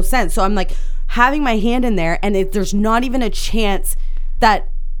makes no sense. So I'm like having my hand in there, and there's not even a chance that,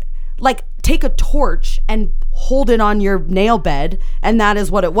 like, take a torch and hold it on your nail bed, and that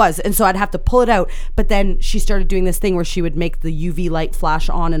is what it was. And so I'd have to pull it out. But then she started doing this thing where she would make the UV light flash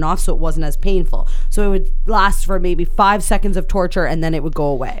on and off, so it wasn't as painful. So it would last for maybe 5 seconds of torture, and then it would go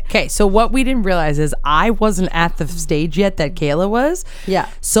away. Okay, so what we didn't realize is I wasn't at the stage yet that Kayla was. Yeah.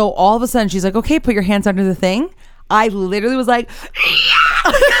 So all of a sudden she's like, okay, put your hands under the thing. I literally was like,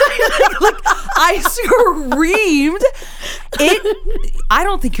 like I screamed. I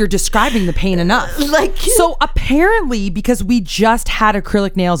don't think you're describing the pain enough. Like, so apparently, because we just had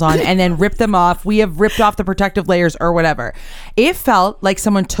acrylic nails on and then ripped them off, we have ripped off the protective layers or whatever. It felt like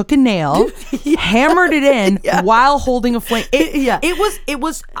someone took a nail, hammered it in while holding a flame. It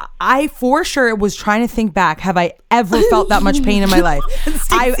was. I for sure was trying to think back. Have I ever felt that much pain in my life?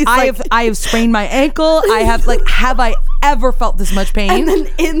 I have sprained my ankle. Have I ever felt this much pain? And then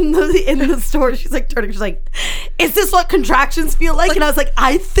in the store, she's like turning. She's like, "Is this what contractions feel like?" And I was like,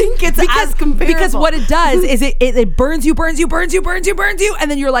 "I think it's as comparable." Because what it does is it burns you,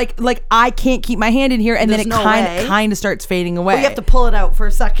 and then you're like I can't keep my hand in here, and There's then it kind of starts fading away. Well, you have to pull it out for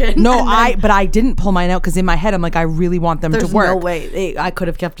a second. No, but I didn't pull mine out because in my head I'm like, I really want them to work. There's no way I could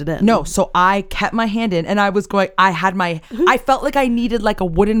have kept it in. No, so I kept my hand in, and I was going. I felt like I needed like a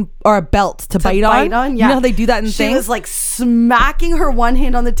wooden or a belt to bite on. Yeah. You know how they do that in things? She was like smacking her one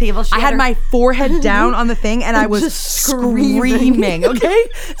hand on the table. I had my forehead down on the thing, and I was just screaming. Okay,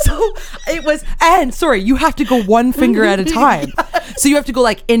 so it was. And sorry, you have to go one finger at a time. So you have to go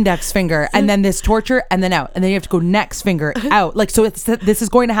like index finger, and then this torture, and then out, and then you have to go next finger out. Like, so this is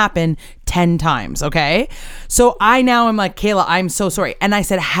going to happen 10 times. Okay, so I now am like, Kayla, I'm so sorry. And I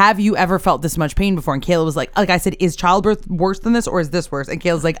said, have you ever felt this much pain before? And Kayla was like I said, is childbirth worse than this, or is this worse? And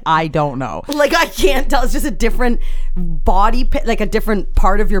Kayla's like, I don't know. Like, I can't tell. It's just a different body, like a different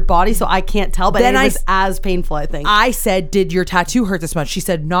part of your body, so I can't tell. But then it was as painful, I think. I said, did your tattoo hurt this much? She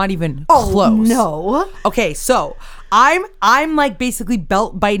said, not even close. No. Okay, so I'm like basically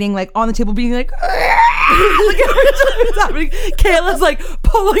belt biting, like on the table, being like, what's happening? Kayla's like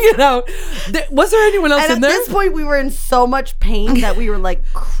pulling it out. Was there anyone else in there? At this point, we were in so much pain that we were like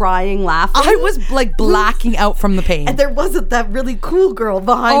crying, laughing. I was like blacking out from the pain. And there wasn't that really cool girl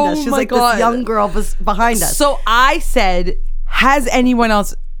behind us. She was like this young girl was behind us. So I said, has anyone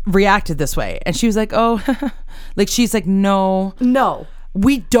else reacted this way? And she was like, oh, like she's like, no.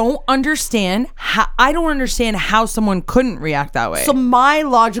 We don't understand how. I don't understand how someone couldn't react that way. So my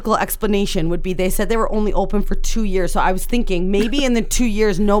logical explanation would be they said they were only open for 2 years. So I was thinking maybe in the 2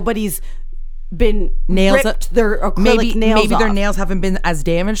 years nobody's been ripped their acrylic nails maybe off. Their nails haven't been as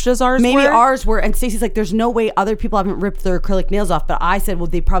damaged as ours maybe were. Ours were. And Stacey's like, there's no way other people haven't ripped their acrylic nails off. But I said, well,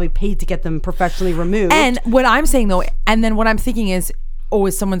 they probably paid to get them professionally removed. And what I'm saying though, and then what I'm thinking is, oh,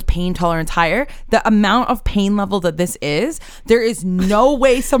 is someone's pain tolerance higher? The amount of pain level that this is, there is no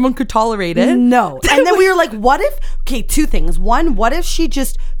way someone could tolerate it. No. And then we were like, what if, okay, 2 things. One, what if she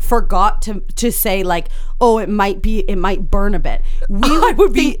just forgot to say like, oh, it might burn a bit. We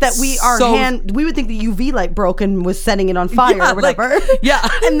would think that we would think the UV light broke and was setting it on fire or whatever. Yeah.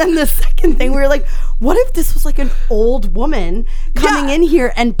 And then the second thing, we were like, what if this was like an old woman coming in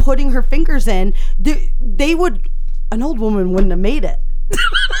here and putting her fingers in? An old woman wouldn't have made it.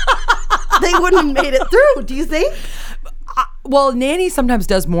 They wouldn't have made it through. Do you think? Well, Nanny sometimes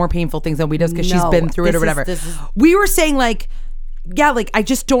does more painful things than we does because she's No, been through it or whatever. We were saying like, yeah, like I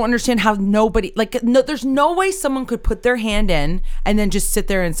just don't understand how nobody like no, there's no way someone could put their hand in and then just sit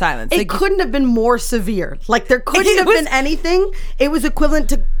there in silence. It Like, couldn't have been more severe. Like there couldn't have was- been anything. It was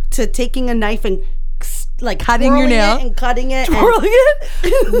equivalent to taking a knife and like Cutting your twirling nail. it and cutting it. twirling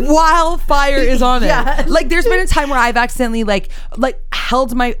it while fire is on it. Yeah. Like there's been a time where I've accidentally like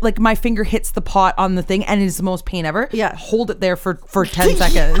held my finger hits the pot on the thing and it is the most pain ever. Yeah. Hold it there for 10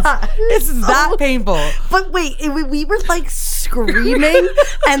 seconds. It's that painful. But wait, we were like screaming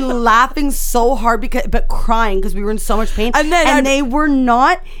and laughing so hard but crying because we were in so much pain. And then they were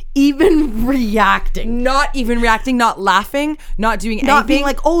not even reacting. Not even reacting, not laughing, not doing anything. Not being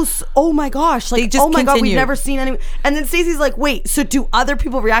like, oh my gosh, like, They just oh my god, we've continue. never seen any. And then Stacey's like, wait, so do other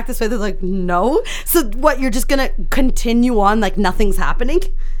people react this way? They're like, no. So what? You're just gonna continue on like nothing's happening?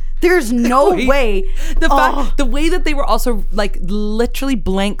 There's no Wait. way. The way that they were also like literally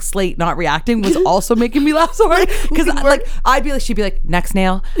blank slate not reacting was also making me laugh so hard because like I'd be like, she'd be like, next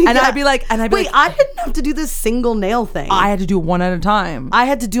nail, and Yeah. I'd be like, wait, I didn't have to do this single nail thing. I had to do it one at a time. I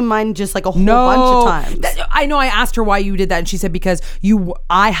had to do mine just like a whole bunch of times. I know. I asked her why you did that, and she said because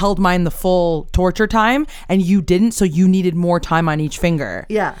I held mine the full torture time, and you didn't, so you needed more time on each finger.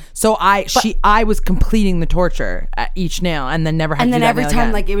 Yeah. So I was completing the torture at each nail, and then never had. And to then do that every nail time,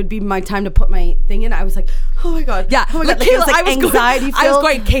 again. like it would be my time to put my thing in. I was like, oh my god, Yeah, oh my like, god, like, it was Kayla, like anxiety I was filled.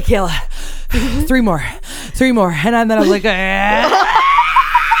 going, okay, Kayla, three more, and then I was like, like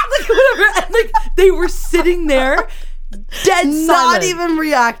whatever, and like they were sitting there, dead not silent, even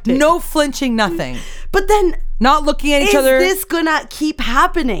reacting. no flinching, nothing, But then, not looking at each is other. this gonna keep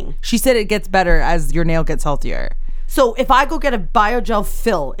happening? She said it gets better as your nail gets healthier. So if I go get a biogel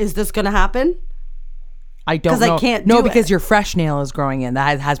fill, is this gonna happen? I don't 'Cause I know. can't No, do because it. your fresh nail is growing in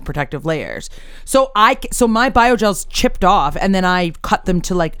that has protective layers. So my biogel's chipped off, and then I cut them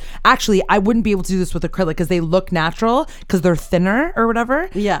to like. Actually, I wouldn't be able to do this with acrylic because they look natural because they're thinner or whatever.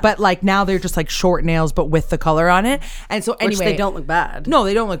 Yeah. But like now they're just like short nails, but with the color on it. And so anyway, Which they don't look bad. No,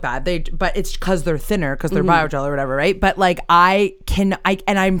 they don't look bad. But it's because they're thinner because they're Mm-hmm. biogel or whatever, right? But like and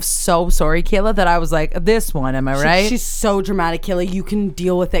I'm so sorry, Kayla, that I was like this one. Am I right? She's so dramatic, Kayla. You can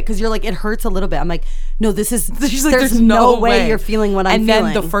deal with it because you're like, it hurts a little bit. I'm like, no, this is. She's like, there's no way you're feeling what I'm feeling.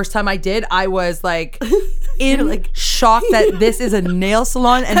 And then the first time I did, I was like in like- shock that this is a nail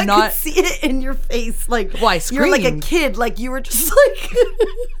salon and I not. could see it in your face, like Well, I you're like a screamed. kid, like you were just like.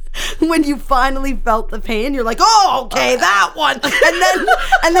 When you finally felt the pain, you're like, "Oh, okay, that one,"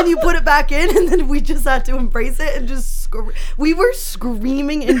 and then you put it back in, and then we just had to embrace it and just we were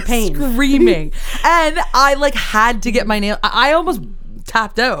screaming in pain, Screaming, and I like had to get my nail. I almost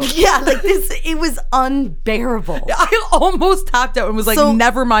tapped out. Yeah, like this, it was unbearable. I almost tapped out and was like, So-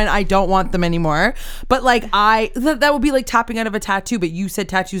 never mind, I don't want them anymore. But like that would be like tapping out of a tattoo, but you said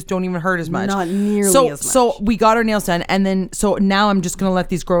tattoos don't even hurt as much. Not nearly so, as much. So we got our nails done, and then so now I'm just gonna let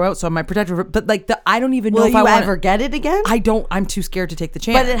these grow out so I'm my protective. But like I don't even know Will if you I want ever get it again? I'm too scared to take the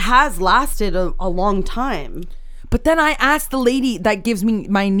chance. But it has lasted a long time. But then I asked the lady that gives me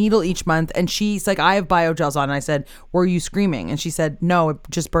my needle each month, and she's like, I have biogels on. And I said, were you screaming? And she said, no, it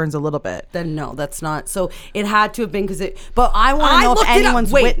just burns a little bit. Then no, that's not. So it had to have been because it. But I want to know if looked it up.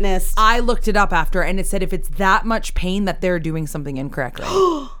 anyone's Wait, witnessed. I looked it up after, and it said if it's that much pain that they're doing something incorrectly.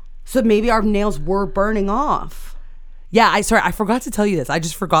 So maybe our nails were burning off. Yeah, I forgot to tell you this. I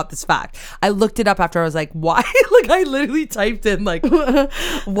just forgot this fact. I looked it up after I was like, why? Like I literally typed in like,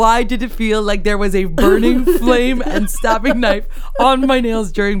 why did it feel like there was a burning flame and stabbing knife on my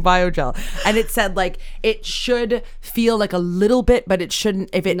nails during biogel? And it said like it should feel like a little bit, but it shouldn't.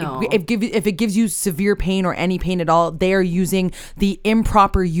 If it gives you severe pain or any pain at all, they are using the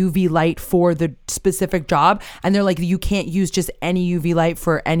improper UV light for the specific job, and they're like, you can't use just any UV light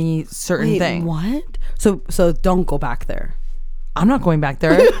for any certain Wait, thing. what? So don't go back there. I'm not going back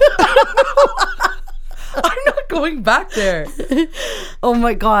there. I'm not going back there. Oh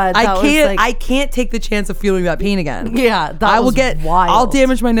my god, I that was can't. like- I can't take the chance of feeling that pain again. Yeah, that I will was get. wild. I'll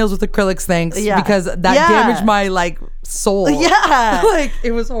damage my nails with acrylics, thanks, Yeah. because that Yeah. damaged my like soul. Yeah. like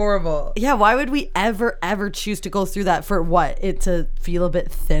it was horrible. Yeah, why would we ever choose to go through that for what? It to feel a bit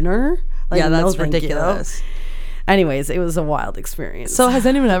thinner? Like, Yeah, that's thank you. ridiculous. Anyways, it was a wild experience. So has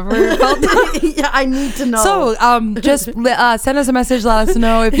anyone ever felt that? yeah, I need to know. So just send us a message. Let us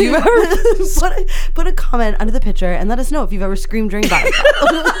know if you ever. put a comment under the picture and let us know if you've ever screamed during battle.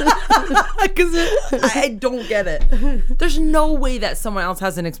 Because I don't get it. There's no way that someone else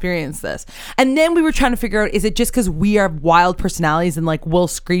hasn't experienced this. And then we were trying to figure out, is it just because we are wild personalities and like we'll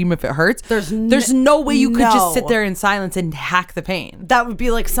scream if it hurts? There's no way you could just no. sit there in silence and hack the pain. That would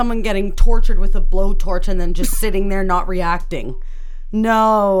be like someone getting tortured with a blowtorch and then just sitting sitting there not reacting.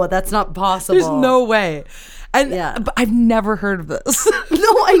 No, that's not possible. There's no way. And Yeah. but I've never heard of this.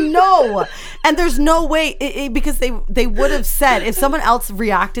 No, I know. And there's no way because they would have said if someone else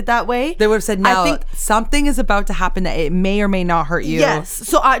reacted that way, They would have said, "Now I think something is about to happen that it may or may not hurt you." yes.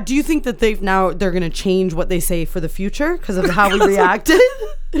 So do you think that they're going to change what they say for the future because of how we reacted?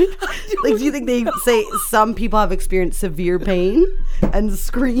 Like, do you think they say some people have experienced severe pain and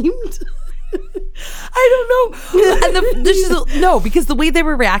screamed? I don't know. And no, because the way they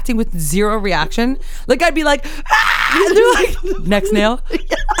were reacting with zero reaction, like I'd be like, ah! And they're like, next nail. And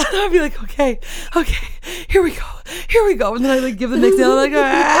I'd be like, okay, here we go. And then I like give the next nail, and I'm like,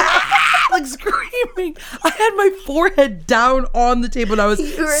 ah! Like screaming. I had my forehead down on the table, and I was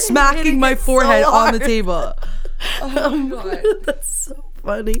You were smacking hitting my it so forehead on the hard. table. Oh my god. That's so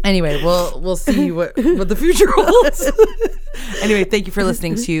funny. Anyway, we'll see what the future holds. Anyway, thank you for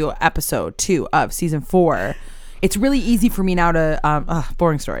listening to episode 2 of season 4. It's really easy for me now to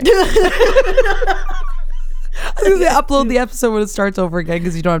boring story. I was gonna upload the episode when it starts over again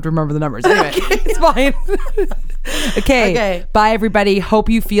because you don't have to remember the numbers. Anyway, it's fine. Okay. Bye, everybody. Hope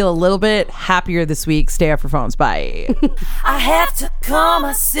you feel a little bit happier this week. Stay off your phones. Bye. I have to call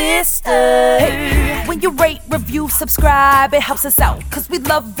my sister. Hey, when you rate, review, subscribe, it helps us out. Cause we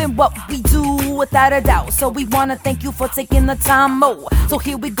loving what we do without a doubt. So we wanna thank you for taking the time, oh. So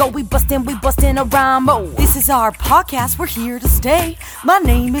here we go, we bustin' a rhyme, oh. This is our podcast, we're here to stay. My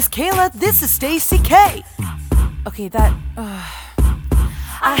name is Kayla, this is Stacey K. Okay, that,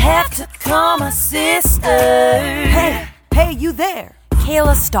 I have to call my sister. Hey, you there.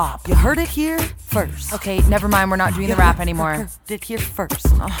 Kayla, stop. You heard it here first. Okay, never mind. We're not doing the rap anymore. Heard it here first.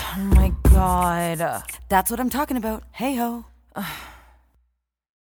 Oh my god. That's what I'm talking about. Hey ho.